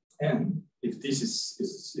plateaus. And if this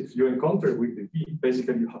is if you encounter with the B,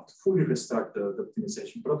 basically you have to fully restart the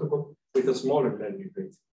optimization protocol with a smaller learning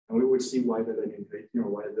rate. And we will see why the learning rate, you know,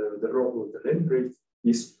 why the role of the learning rate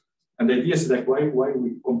is. And the idea is like why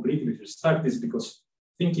we completely restart this, because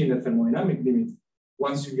thinking the thermodynamic limit,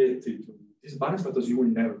 once you get to these barren plateaus, you will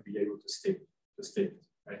never be able to escape it,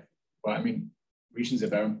 right? Well, I mean, regions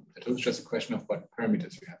of barren plateaus is just a question of what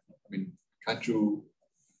parameters you have. I mean, can't you,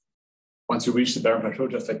 once you reach the barren plateau,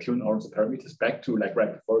 just like tune all the parameters back to like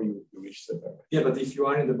right before you reach the barren plateau? Yeah, but if you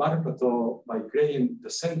are in the barren plateau by gradient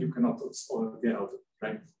descent, you cannot get out of it,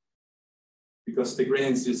 right? Because the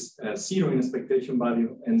gradient is zero in expectation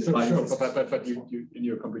value, and the sure, but you in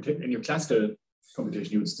your classical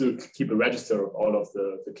computation, you would still keep a register of all of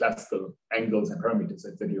the classical angles and parameters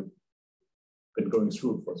that you've been going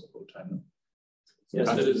through for the whole time. No?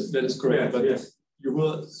 Yes, that is correct. Yeah, but yes. You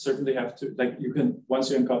will certainly have to, like, you can,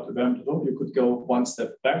 once you encounter the barren plateau, you could go one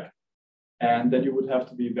step back, and then you would have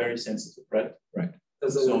to be very sensitive, right? Right.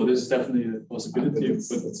 So this is definitely a possibility.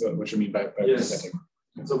 That's what you mean by yes. setting.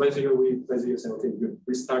 So basically, we say, okay,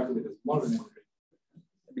 we start with a smaller memory.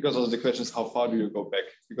 Because also the question is, how far do you go back?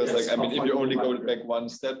 Because yes, like, I mean, if you only go back one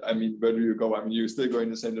step, I mean, where do you go? I mean, you still go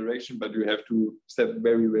in the same direction, but you have to step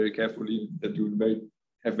very, very carefully that you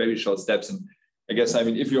have very short steps. And I guess, I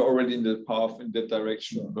mean, if you're already in the path in that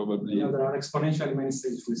direction, probably. Yeah, there are exponentially many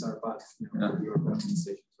stages with our path, you know, for your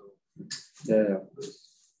optimization. So. Yeah.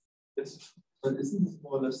 Yes. But isn't this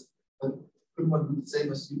more or less, could one do the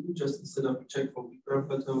same as you do, just instead of check for barren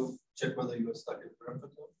plateau, check whether you are stuck in barren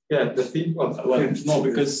plateau? Yeah, the thing. Well, no,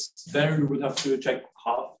 because there you would have to check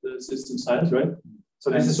half the system size, right? So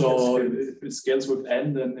this is if it scales with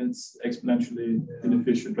n, then it's exponentially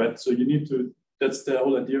inefficient, right? So you need to. That's the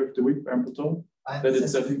whole idea of the weak barren plateau. That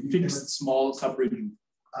it's a fixed small subregion,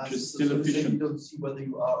 which is still efficient. You don't see whether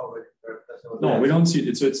you are already barren plateau. No, we don't see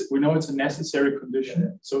it. So we know it's a necessary condition. Yeah.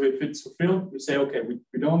 So if it's fulfilled, we say, okay,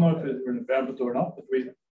 we don't know if we're in a barren plateau or not, but we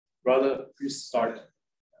rather restart.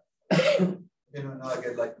 You know, now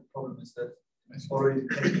again, like the problem is that already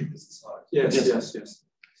this is hard. Yes.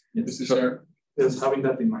 This is sure. Yes, having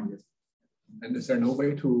that in mind. Yes. And is there no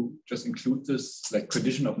way to just include this like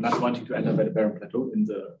condition of not wanting to enter by the barren plateau in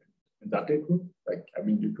the update group? Like, I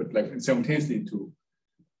mean, you could like simultaneously to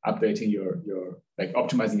updating your like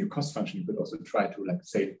optimizing your cost function, you could also try to like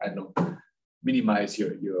say, I don't know, minimize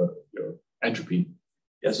your entropy.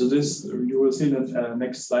 Yeah, so this you will see that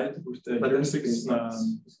next slide with the heuristics.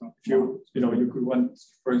 If you could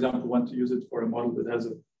for example, want to use it for a model that has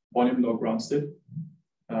a volume law ground state,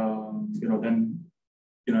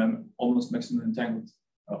 then almost maximum entangled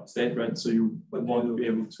state, right? So you want to be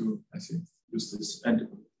able to use this, and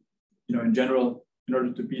in general, in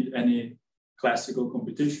order to beat any classical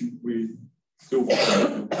computation, we do.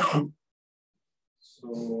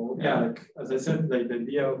 So yeah, like as I said, like the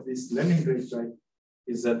idea of this learning rate, right,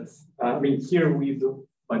 is that here we do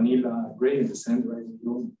vanilla gradient descent, right?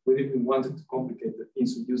 We didn't want it to complicate the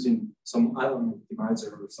things using some add-on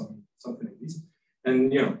optimizer or something like this.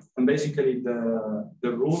 And and basically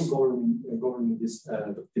the rule governing this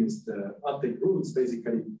the update rule is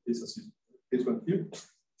basically this one here,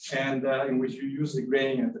 and in which you use the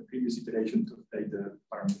grading at the previous iteration to update the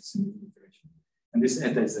parameters in the iteration. And this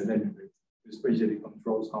eta is the learning rate, which basically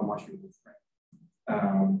controls how much you move. Right?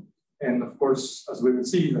 And of course, as we will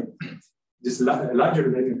see, like this larger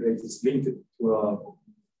learning rate is linked to a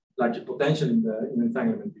larger potential in the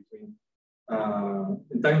entanglement between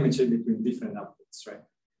chain between different updates, right?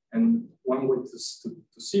 And one way to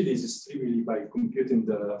see this is trivially by computing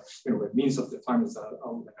the means of the finite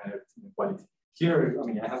inequality. Here, I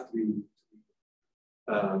mean, I have to be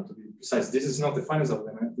precise. This is not the finite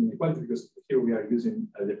inequality because here we are using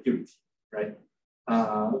the purity, right?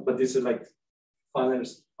 But this is like finite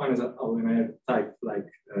type like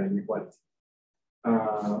inequality.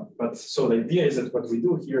 But so the idea is that what we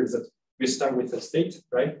do here is that we start with a state,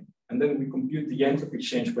 right? And then we compute the entropy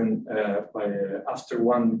change when after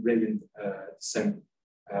one gradient descent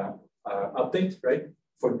update, right?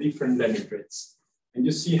 For different learning rates. And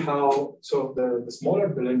you see how, so the smaller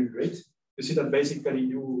the learning rate, you see that basically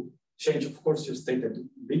you change, of course, your state a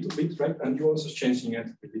little bit, right? And you also changing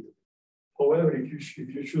entropy a little bit. However, if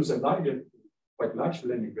you choose a quite large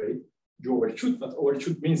learning rate, you overshoot, but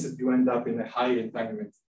overshoot means that you end up in a high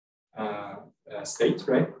entanglement state,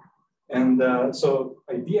 right? And so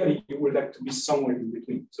ideally, you would like to be somewhere in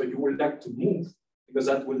between. So you would like to move because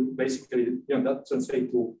that will basically, that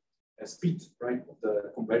translates to a speed, right, of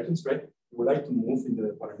the convergence, right? You would like to move in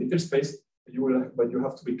the parameter space, but you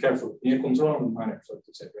have to be careful in a controllable manner, so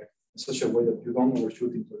to say, right? In such a way that you don't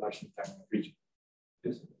overshoot into a large entanglement region.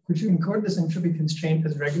 Yes. Could you encode this entropy constraint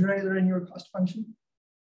as regulator in your cost function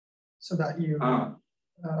so that you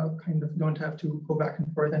kind of don't have to go back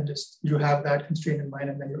and forth and just you have that constraint in mind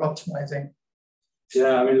and then you're optimizing?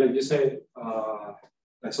 Yeah, I mean, like you say,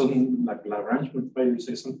 like something like Lagrange multiplier, you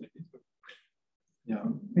say something like this. Yeah.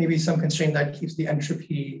 Maybe some constraint that keeps the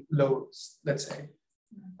entropy low, let's say.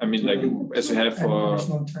 I mean, like as you have for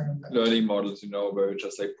learning models, where you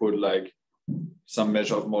just like put like some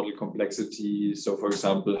measure of model complexity. So for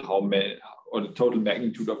example, how many, or the total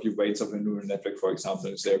magnitude of your weights of a neural network, for example,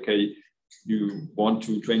 and say, okay, you want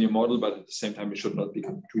to train your model, but at the same time, it should not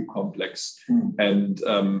become too complex. And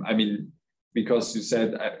I mean, because you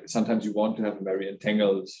said sometimes you want to have a very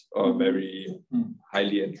entangled or very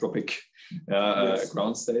highly entropic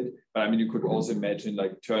ground state. But I mean, you could also imagine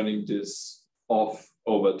like turning this off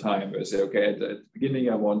over time, where say, okay, at the beginning,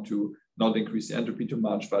 I want to not increase the entropy too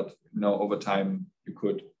much, but over time you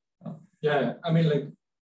could. Yeah, I mean,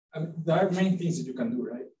 there are many things that you can do,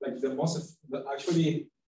 right? Like actually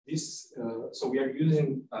this, so we are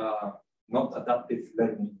using not adaptive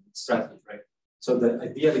learning strategy, right? So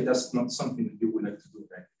ideally that's not something that you would like to do,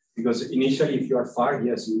 right? Because initially, if you are far,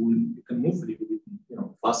 yes, you can move a little bit,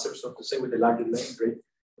 faster, so to say, with a larger learning rate.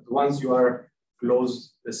 But once you are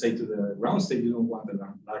close, let's say, to the ground state, you don't want a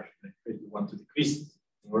large learning rate. You want to decrease it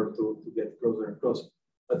in order to get closer and closer.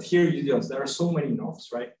 But here, there are so many knobs,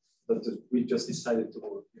 right? That we just decided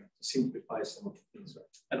to simplify some of the things, right?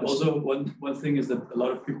 And also one thing is that a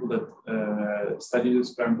lot of people that study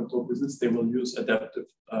this barren plateau business, they will use adaptive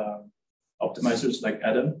optimizers like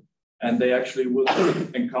Adam, and they actually will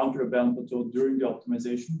encounter a barren plateau during the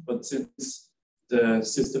optimization. But since the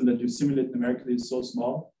system that you simulate numerically is so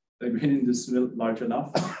small, the gradient is large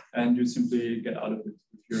enough, and you simply get out of it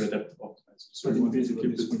with your adaptive optimizer. So you want to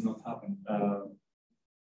keep this will not happen.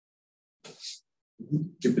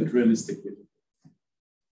 Keep it realistic with it.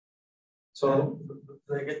 So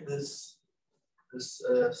I get this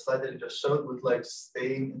slide that you just showed with like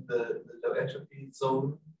staying in the low entropy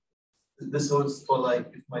zone. This holds for like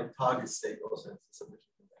if my target state also has a submission.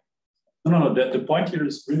 No. The point here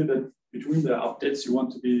is really that between the updates you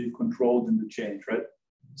want to be controlled in the change, right?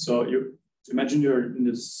 So you imagine you're in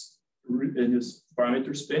this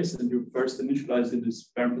parameter space and you first initialize in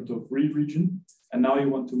this barren plateau free region, and now you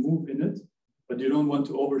want to move in it, but you don't want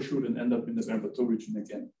to overshoot and end up in the barren plateau region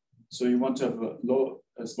again. So you want to have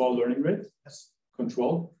a small learning rate,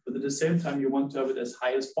 control, but at the same time you want to have it as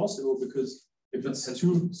high as possible, because if it's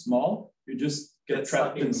too small, you just get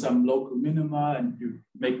trapped in some local minima and you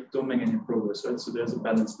don't make any progress, right? So there's a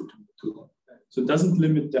balance between the two. So it doesn't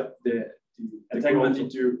limit the entanglement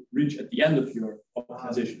that you reach at the end of your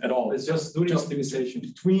optimization at all. It's just doing optimization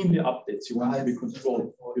between the updates. You want to be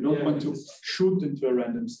controlled. You don't want to shoot into a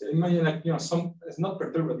random state. Imagine like it's not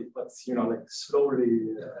perturbative, but like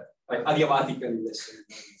slowly, like adiabatically, let's say.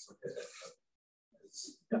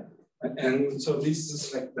 Yeah. And so this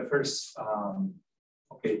is like the first.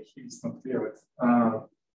 Okay, here it's not clear, but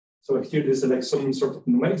so here there's like some sort of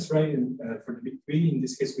numerics, right? And for the big tree, in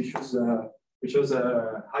this case, we choose we chose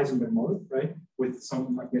a Heisenberg model, right, with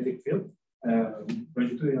some magnetic field,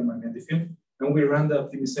 longitudinal magnetic field, and we ran the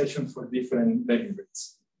optimization for different learning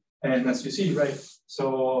rates. And as you see, right,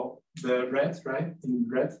 so the red, right, in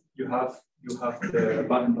red, you have the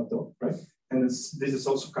barren plateau, right, and this is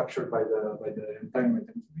also captured by the entanglement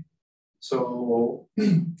entropy. So,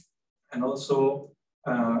 and also,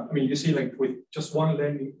 I mean, you see, like with just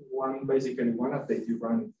basically one update, you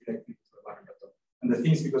run it directly to the barren plateau. And the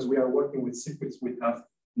thing is, because we are working with circuits, we have,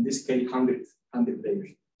 in this case, 100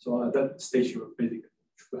 layers. So at that stage, you basically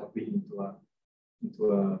should have been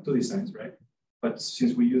into two designs, right? But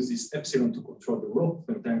since we use this epsilon to control the world,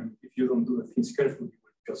 sometimes if you don't do the things carefully, you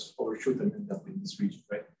will just overshoot and end up in this region,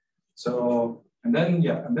 right? So, and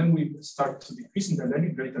then we start to decrease in the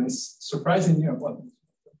learning rate, and it's surprising, you know, what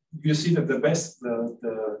you see that the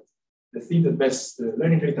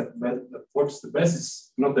learning rate that works the best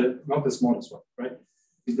is not the smallest one, right?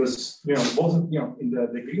 Because, you know, both, you know, in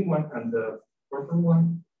the green one and the purple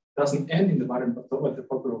one doesn't end in the barren plateau, but the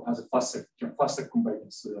purple one has a faster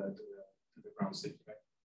convergence to the ground state, right?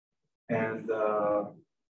 And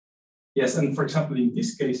yes, and for example, in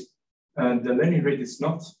this case, the learning rate is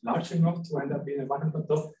not large enough to end up in a barren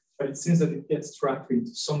plateau, but it seems that it gets trapped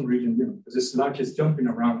into some region, you know, because this large is jumping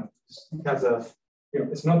around. It has a, you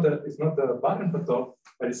know, it's not the barren plateau,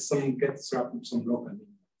 but it's gets trapped in some local and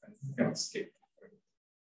cannot escape.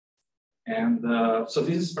 And so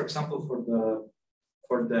this is, for example,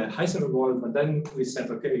 for the Heisenberg model, but then we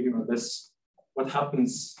said, okay, you know, this, what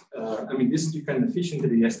happens, I mean, this you can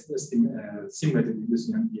efficiently simulate it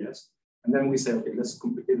using MPS. And then we say, okay, let's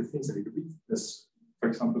complicate the things a little bit. Let's, for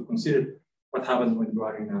example, consider what happens when you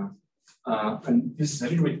are in and this is a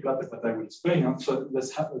little bit plotted, but I will explain now. So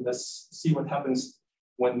let's see what happens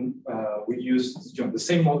when we use the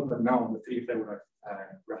same model, but now on the 3-flavor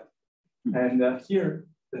graph. And here,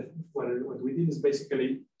 what we did is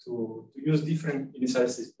basically to use different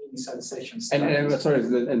initializations.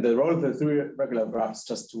 And the role of the 3 regular graphs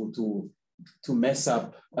just to mess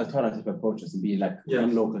up alternative approaches and be like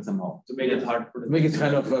non-local somehow. To make it hard for them. Make it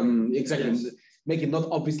kind of make it not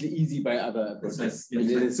obviously easy by other approaches. In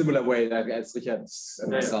a similar way, like as Richard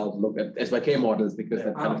looked at SYK models, because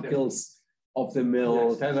that kind of kills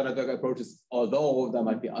off-the-mill tensor network approaches, although there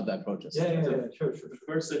might be other approaches. Sure.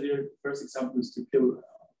 The first example is to kill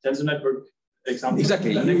tensor network example.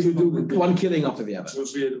 Exactly. You do one killing after the other.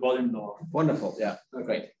 Will be the volume law. Wonderful. Yeah.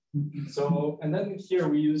 Great. So, and then here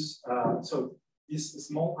we use, so these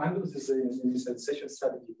small angles is the initialization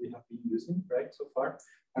strategy we have been using, right, so far.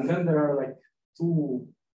 And then there are like 2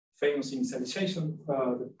 famous initialization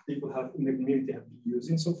that people have in the community have been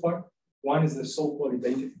using so far. One is the so-called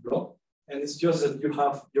identity block. And it's just that you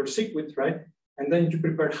have your circuit, right? And then you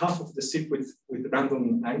prepare half of the circuit with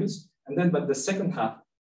random angles. And then, but the second half,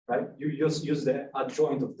 right, you just use the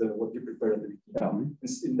adjoint of what you prepared at the beginning.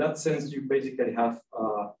 In that sense, you basically have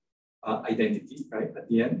identity, right, at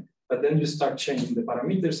the end. But then you start changing the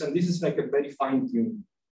parameters. And this is like a very fine-tuned,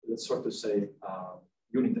 let's sort of say,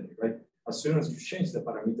 unitary, right? As soon as you change the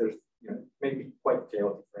parameters, you know, it may be quite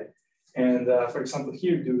chaotic, right? And for example,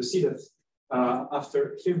 here you see that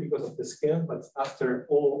after here, because of the scale, but after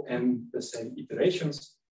all let's say,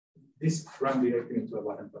 iterations, this run directly into a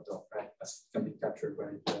barren plateau, right? As can be captured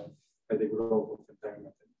by the growth of the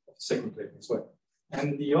entanglement of the second plane as well.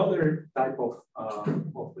 And the other type of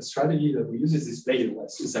the strategy that we use is this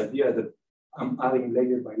layer-wise, this idea that I'm adding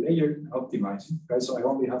layer by layer and optimizing, right? So I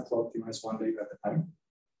only have to optimize one layer at a time.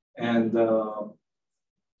 And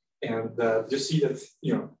you see that,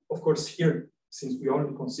 you know, of course here, since we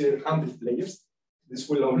only consider 100 layers, this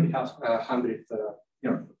will only have 100, you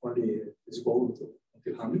know, only this goal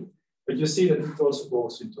until 100. But you see that it also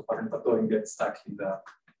goes into barren plateau and gets stuck in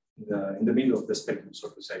the middle of the spectrum, so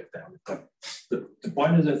to say. The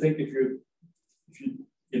point is, I think if you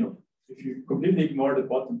completely ignore the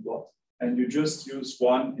bottom plot and you just use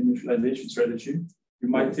one initialization strategy, you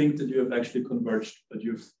might think that you have actually converged, that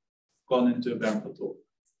you've gone into a barren plateau.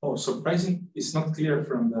 Oh, surprising! It's not clear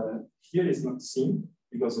from here. It's not seen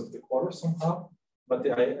because of the color somehow. But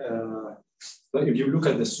if you look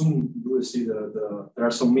at the zoom, you will see there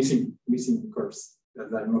are some missing curves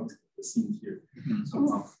that are not seen here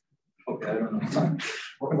somehow. Okay, I don't know.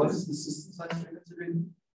 What is the system size you're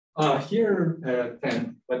considering? Here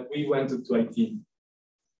 10, but we went to 18.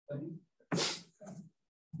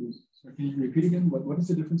 So can you repeat again? What is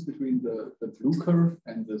the difference between the blue curve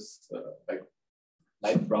and this like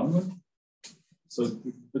light brown one? So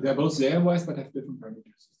they're both layer-wise, but have different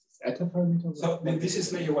parameters. Eta parameter? So this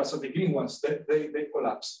is layer-wise. So the green ones, they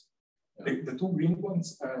collapse. Yeah. The 2 green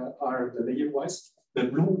ones are the layer-wise. The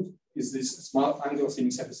blue is this small angles in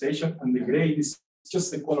initialization, and the gray is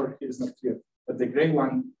just the color here is not clear, but the gray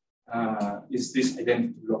one is this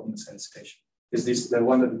identity block initialization. Is this the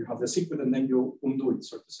one that you have the secret and then you undo it,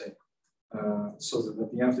 so to say, so that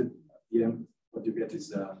at the end, what you get is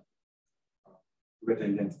you get the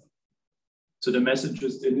identity. So the message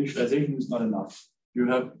is the initialization is not enough. You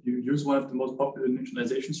use one of the most popular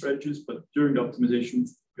initialization strategies, but during the optimization,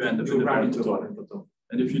 you end up in the barren plateau.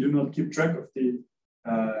 And if you do not keep track of the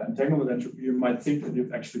entanglement entropy, you might think that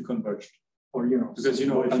you've actually converged. Or because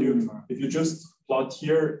if you just plot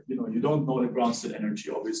here, you don't know the ground state energy.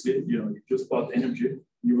 Obviously, you just plot energy,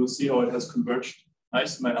 you will see how it has converged.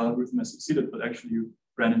 Nice, my algorithm has succeeded, but actually you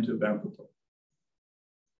ran into a barren plateau.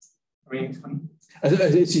 I mean,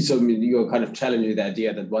 you're kind of challenging the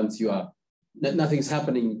idea that once you are, nothing's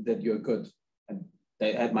happening, that you're good. And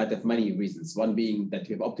that might have many reasons. One being that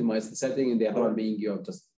you have optimized the setting, and the other one being you're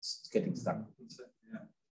just getting stuck. Yeah.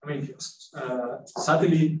 I mean,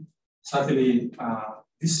 sadly,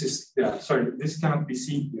 this is, sorry, this cannot be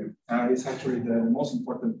seen here. It's actually the most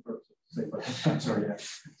important purpose. But I'm sorry. Yeah.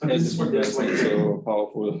 So this is what that's so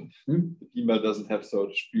powerful. The email doesn't have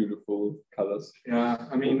such beautiful colors. Yeah,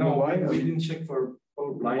 I mean, no, we didn't check for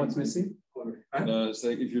blind. What's missing? It's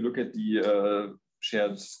like if you look at the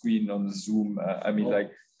shared screen on the Zoom, I mean,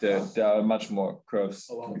 like there are much more curves.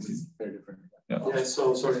 Oh, wow. This is very different. Yeah,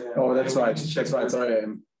 so sorry. Oh, that's right. That's right. Sorry.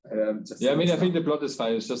 I mean, I think the plot is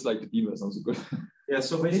fine. It's just like the beamer is not so good. Yeah,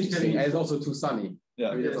 so basically, it's also too sunny.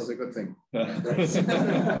 Yeah, maybe that's also a good thing. Yeah.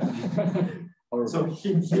 So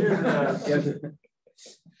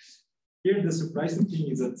here the surprising thing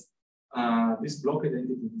is that this block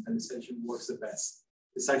identity initialization works the best.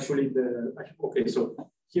 It's actually okay. So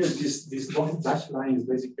here this dashed line is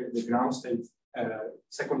basically the ground state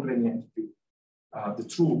secondary entropy, the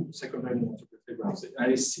true secondary entropy of the ground state,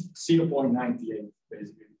 and it's 0.98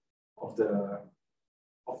 basically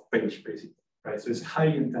of page basically. Right, so it's a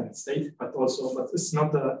highly intended state, but it's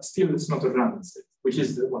not it's not a random state, which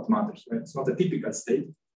is what matters, right? It's not a typical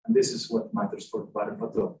state, and this is what matters for the barren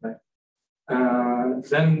plateau, right?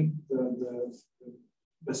 Then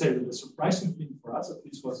let's say the surprising thing for us at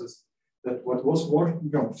least was that what was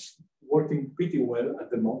working pretty well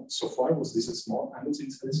at the moment so far was this small angles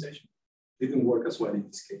initialization. Didn't work as well in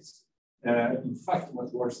this case. In fact,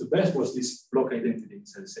 what works the best was this block identity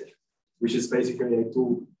initialization, which is basically I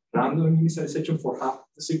do random initialization for half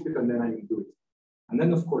the secret, and then I can do it. And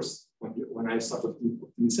then, of course, when I start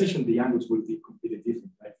optimization, the angles will be completely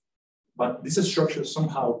different, right? But this structure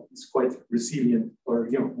somehow is quite resilient, or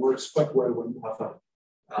works quite well when you have a,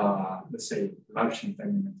 let's say, large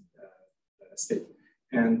entanglement state.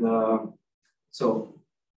 And so,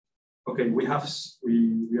 okay, we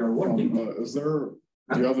are working.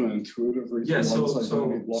 Do you have an intuitive reason why this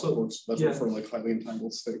block works better for like highly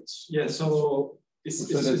entangled states? Yeah, so it's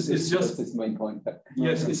just this main point.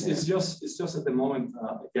 Yes, it's just at the moment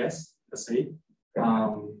a guess, let's say.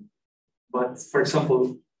 But for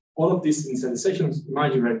example, all of these initializations,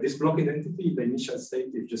 imagine, right, this block identity, the initial state,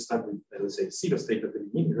 if you start with, let's say, zero state at the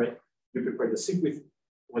beginning, right? You prepare the secret.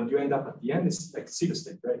 What you end up at the end is like zero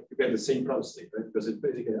state, right? You get the same product state, right? Because it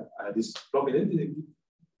basically this block identity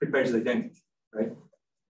prepares the identity, right?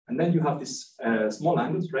 And then you have these small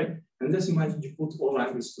angles, right? And let's imagine you put all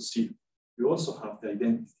angles to zero. You also have the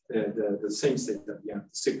identity, the same state at the end,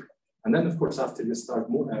 the secret. And then, of course, after you start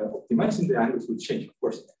optimizing, the angles will change, of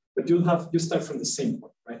course. But you start from the same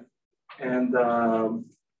point, right? And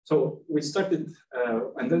so we started,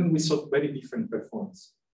 and then we saw very different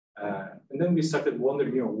performance. And then we started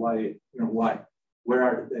wondering, why, where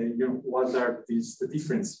are they, what are the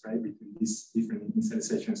difference, right, between these different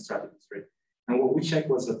initialization strategies, right? And what we checked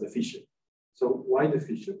was the Fisher. So why the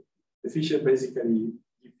Fisher? The Fisher basically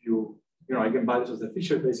give you, eigenvalues of the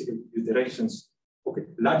Fisher, basically the directions. Okay,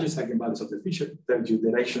 largest eigenvalues of the Fisher tell you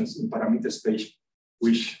directions in parameter space,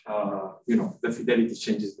 which the fidelity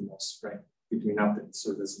changes the most, right, between updates.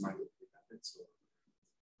 So that's my updates.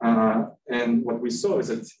 And what we saw is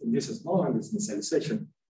that in this small angles initialization,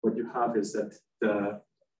 what you have is that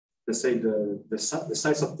the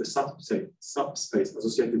size of the subspace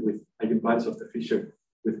associated with eigenvalues of the Fisher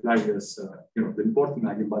with various, the important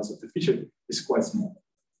eigenvalues of the Fisher is quite small.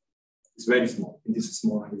 It's very small in this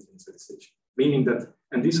small angles initialization, meaning that,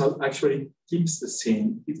 and this actually keeps the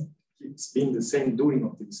same, it keeps being the same during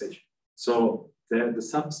optimization. So the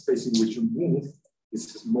subspace in which you move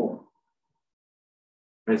is small.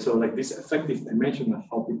 Right? So like this effective dimension of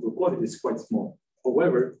how people call it is quite small.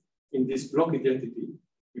 However, in this block identity,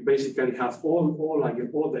 you basically have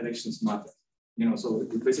all directions matter. So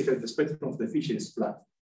basically the spectrum of the Fisher is flat.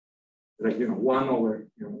 Like 1 over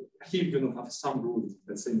here you don't have a sum rule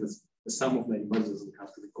that's saying that the sum of the eigenvalues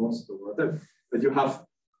have to be constant or whatever, but you have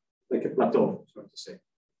like a plateau, so to say,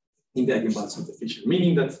 in the eigenvalues of the feature,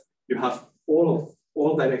 meaning that you have all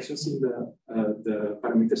directions in the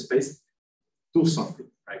parameter space do something,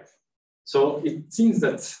 right? So it seems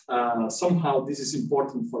that somehow this is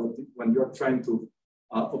important for when you're trying to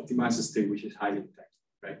optimize a state which is highly entangled,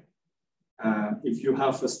 right? If you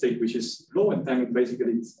have a state which is low entangled,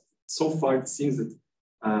 basically, so far it seems that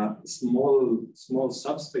small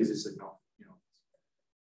subspace is enough, you know,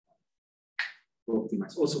 to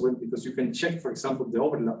optimize. Also, because you can check, for example, the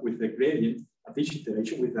overlap with the gradient at each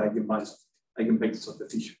iteration with the eigenvectors of the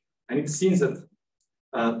feature, and it seems that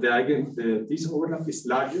this overlap is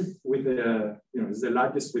larger with the, you know, is the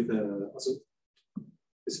largest with the, also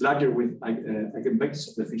it's larger with eigenvectors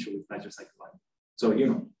of the feature with larger cycle value. So, you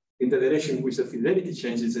know, in the direction in which the fidelity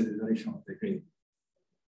changes in the direction of the gradient.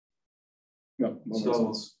 Yeah,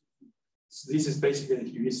 so this is basically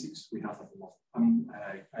the heuristics we have at the moment.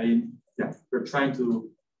 Yeah, we're trying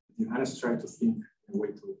to, Johannes trying to think a way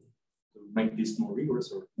to make this more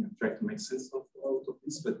rigorous, or, you know, try to make sense of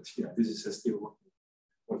this, but yeah, this is still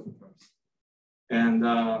working for us. And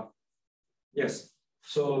yes,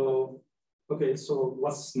 so okay, so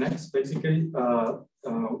what's next? Basically,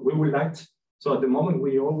 we would like. So at the moment,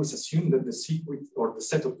 we always assume that the sequence or the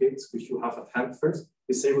set of gates which you have at hand first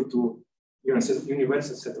is able to, you know, a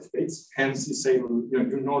universal set of gates. Hence, is able,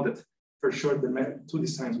 you know that for sure the two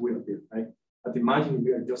designs will appear, right? But imagine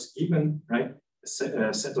we are just given, right, a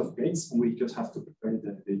set of gates, and we just have to prepare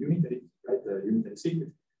the unitary, right, the unitary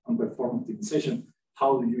sequence, and perform optimization.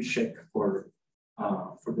 How do you check for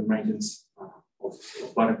the emergence of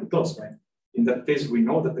barren plateaus, right? In that case, we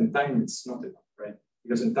know that entanglement is not enough, right?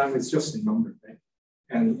 Because entanglement is just a number, right?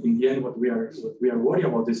 And in the end, what we are worried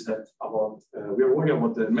about is that we are worried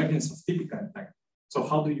about the emergence of typical entanglement. So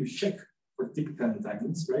how do you check for typical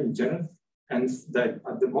entanglements, right, in general? And that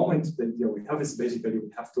at the moment, the idea we have is basically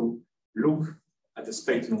we have to look at the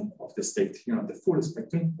spectrum of the state, you know, the full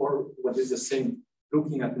spectrum, or what is the same,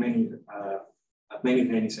 looking at many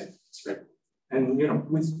Rayleigh segments, right? And, you know,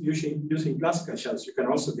 with using classical shells, you can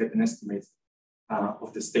also get an estimate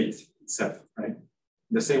of the state itself, right?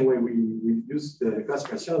 The same way we use the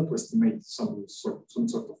classical shell to estimate some sort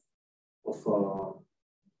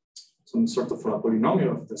of a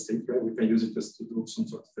polynomial of the state, right? We can use it just to do some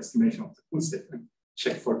sort of estimation of the full state and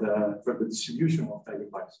check for the distribution of the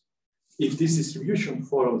eigenvalues. If this distribution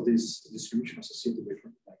follows this distribution associated with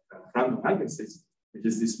like random eigenstates, which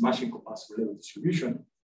is this Mashenkov-Pass level distribution,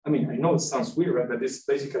 I mean, I know it sounds weird, right? But it's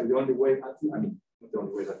basically the only way. I mean, not the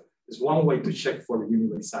only way. But there's one way to check for the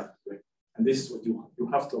universality, right? And this is what you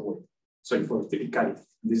have to avoid. Sorry, for typicality.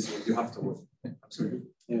 This is what you have to avoid. Absolutely.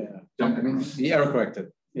 Yeah. I mean, the error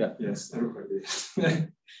corrected. Yeah. Yes, error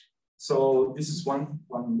corrected. So this is one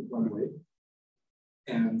way.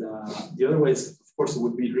 And the other way is, of course, it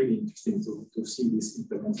would be really interesting to see this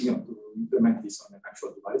implement, you know, to implement this on an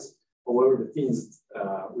actual device. However, the thing is,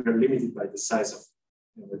 we are limited by the size of,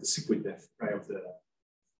 you know, the circuit depth, right, of the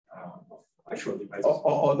actual device.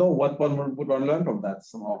 Although, what would one learn from that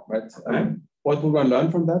somehow, right? What would one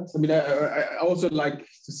learn from that? I mean, I also like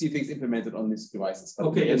to see things implemented on these devices.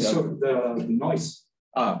 Okay, so the noise.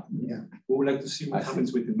 Yeah. We would like to see what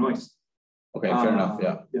happens with the noise. Okay, fair enough.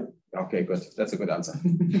 Yeah. Yeah. Okay, good. That's a good answer.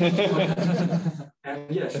 And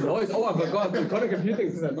yeah, sure. Noise. Oh, I forgot. Quantum computing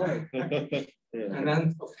is a noise. Yeah. And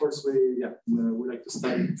then, of course, we like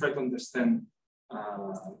to try to understand a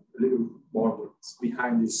little more what's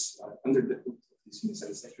behind this under the hood of these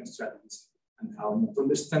initialization strategies, and how to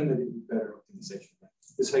understand a little better optimization.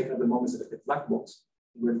 It's like at the moment it's like a black box.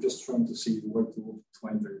 We're just trying to see where to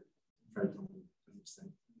enter, try to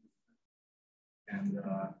understand. And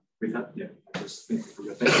with that, yeah, I just thank you for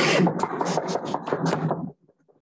your attention.